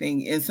and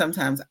everything. And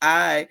sometimes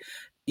I,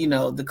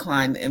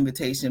 decline the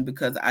invitation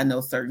because I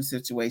know certain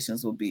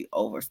situations will be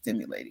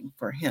overstimulating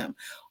for him.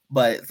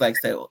 But it's like,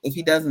 say, if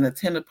he doesn't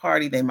attend a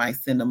party, they might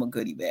send him a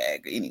goodie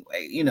bag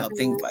anyway,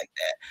 things like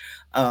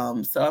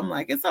that. So I'm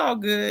like, it's all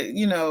good,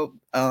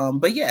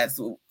 but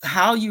yes,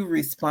 how you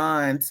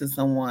respond to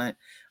someone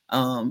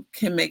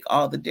can make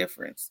all the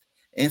difference.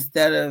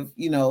 Instead of,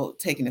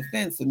 taking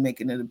offense and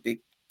making it a big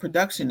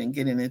production and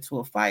getting into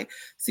a fight,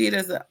 see it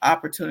as an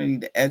opportunity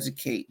to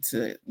educate,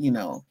 to,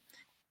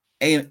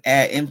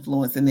 add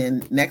influence. And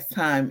then next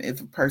time, if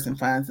a person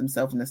finds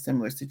himself in a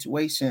similar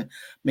situation,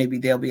 maybe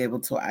they'll be able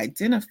to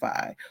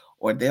identify,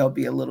 or they'll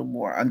be a little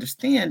more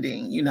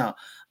understanding,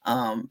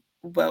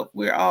 but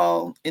we're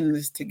all in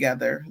this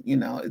together.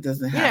 It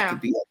doesn't have to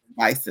be a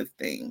divisive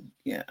thing.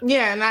 Yeah.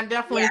 And I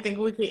definitely think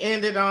we can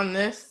end it on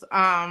this.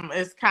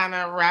 It's kind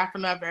of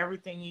wrapping up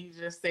everything you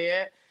just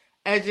said.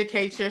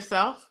 Educate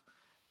yourself,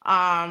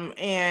 and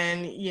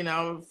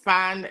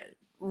find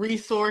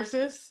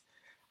resources.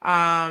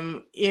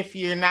 If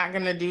you're not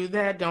going to do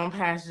that, don't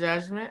pass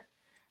judgment.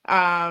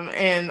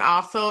 And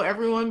also,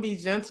 everyone be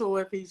gentle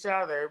with each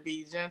other.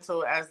 Be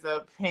gentle as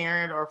the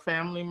parent or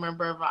family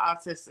member of an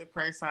autistic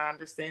person,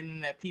 understanding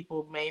that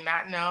people may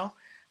not know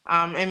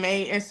and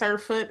may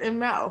insert foot in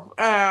mouth.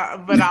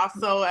 But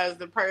also as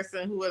the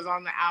person who is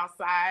on the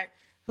outside,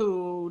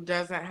 who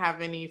doesn't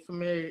have any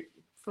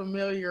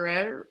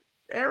familiarity.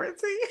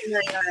 Who's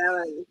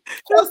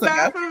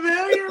not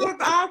familiar with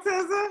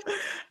autism.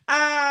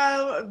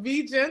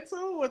 Be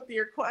gentle with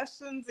your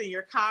questions and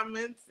your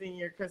comments and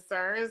your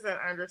concerns, and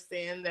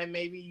understand that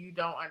maybe you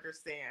don't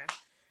understand.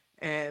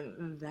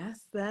 And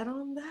that's that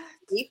on that.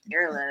 Be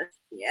fearless.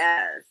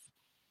 Yes.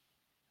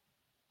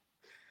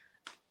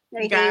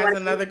 Guys,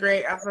 another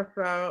great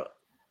episode.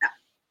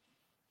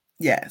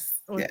 Yes.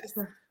 Yes.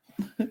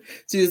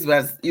 You was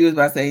about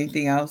to say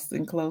anything else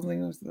in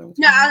closing? Or so?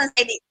 No, I was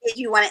going to say, did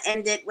you want to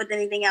end it with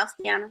anything else,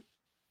 Deanna?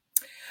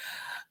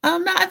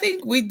 No, I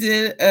think we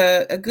did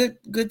a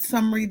good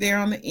summary there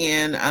on the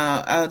end.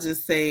 I'll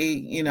just say,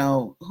 you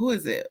know, who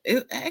is it?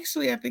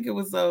 Actually, I think it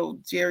was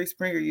Jerry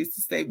Springer used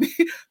to say,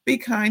 be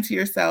kind to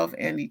yourself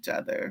and each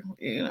other.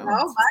 You know.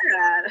 Oh my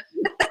God.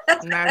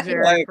 Not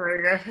Jerry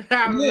Springer.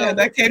 Yeah,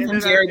 that came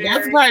from Jerry.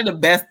 That's probably the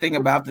best thing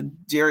about the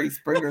Jerry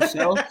Springer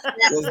show was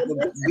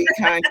the be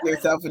kind to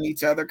yourself and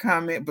each other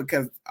comment,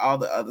 because all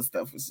the other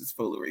stuff was just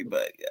foolery.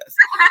 But yes,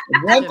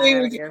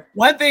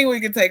 one thing we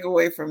can take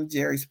away from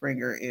Jerry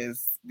Springer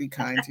is be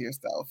kind to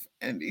yourself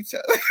and each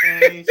other.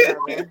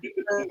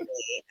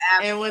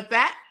 And with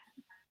that,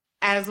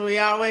 as we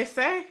always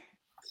say,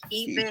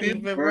 keep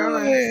it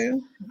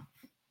brewing.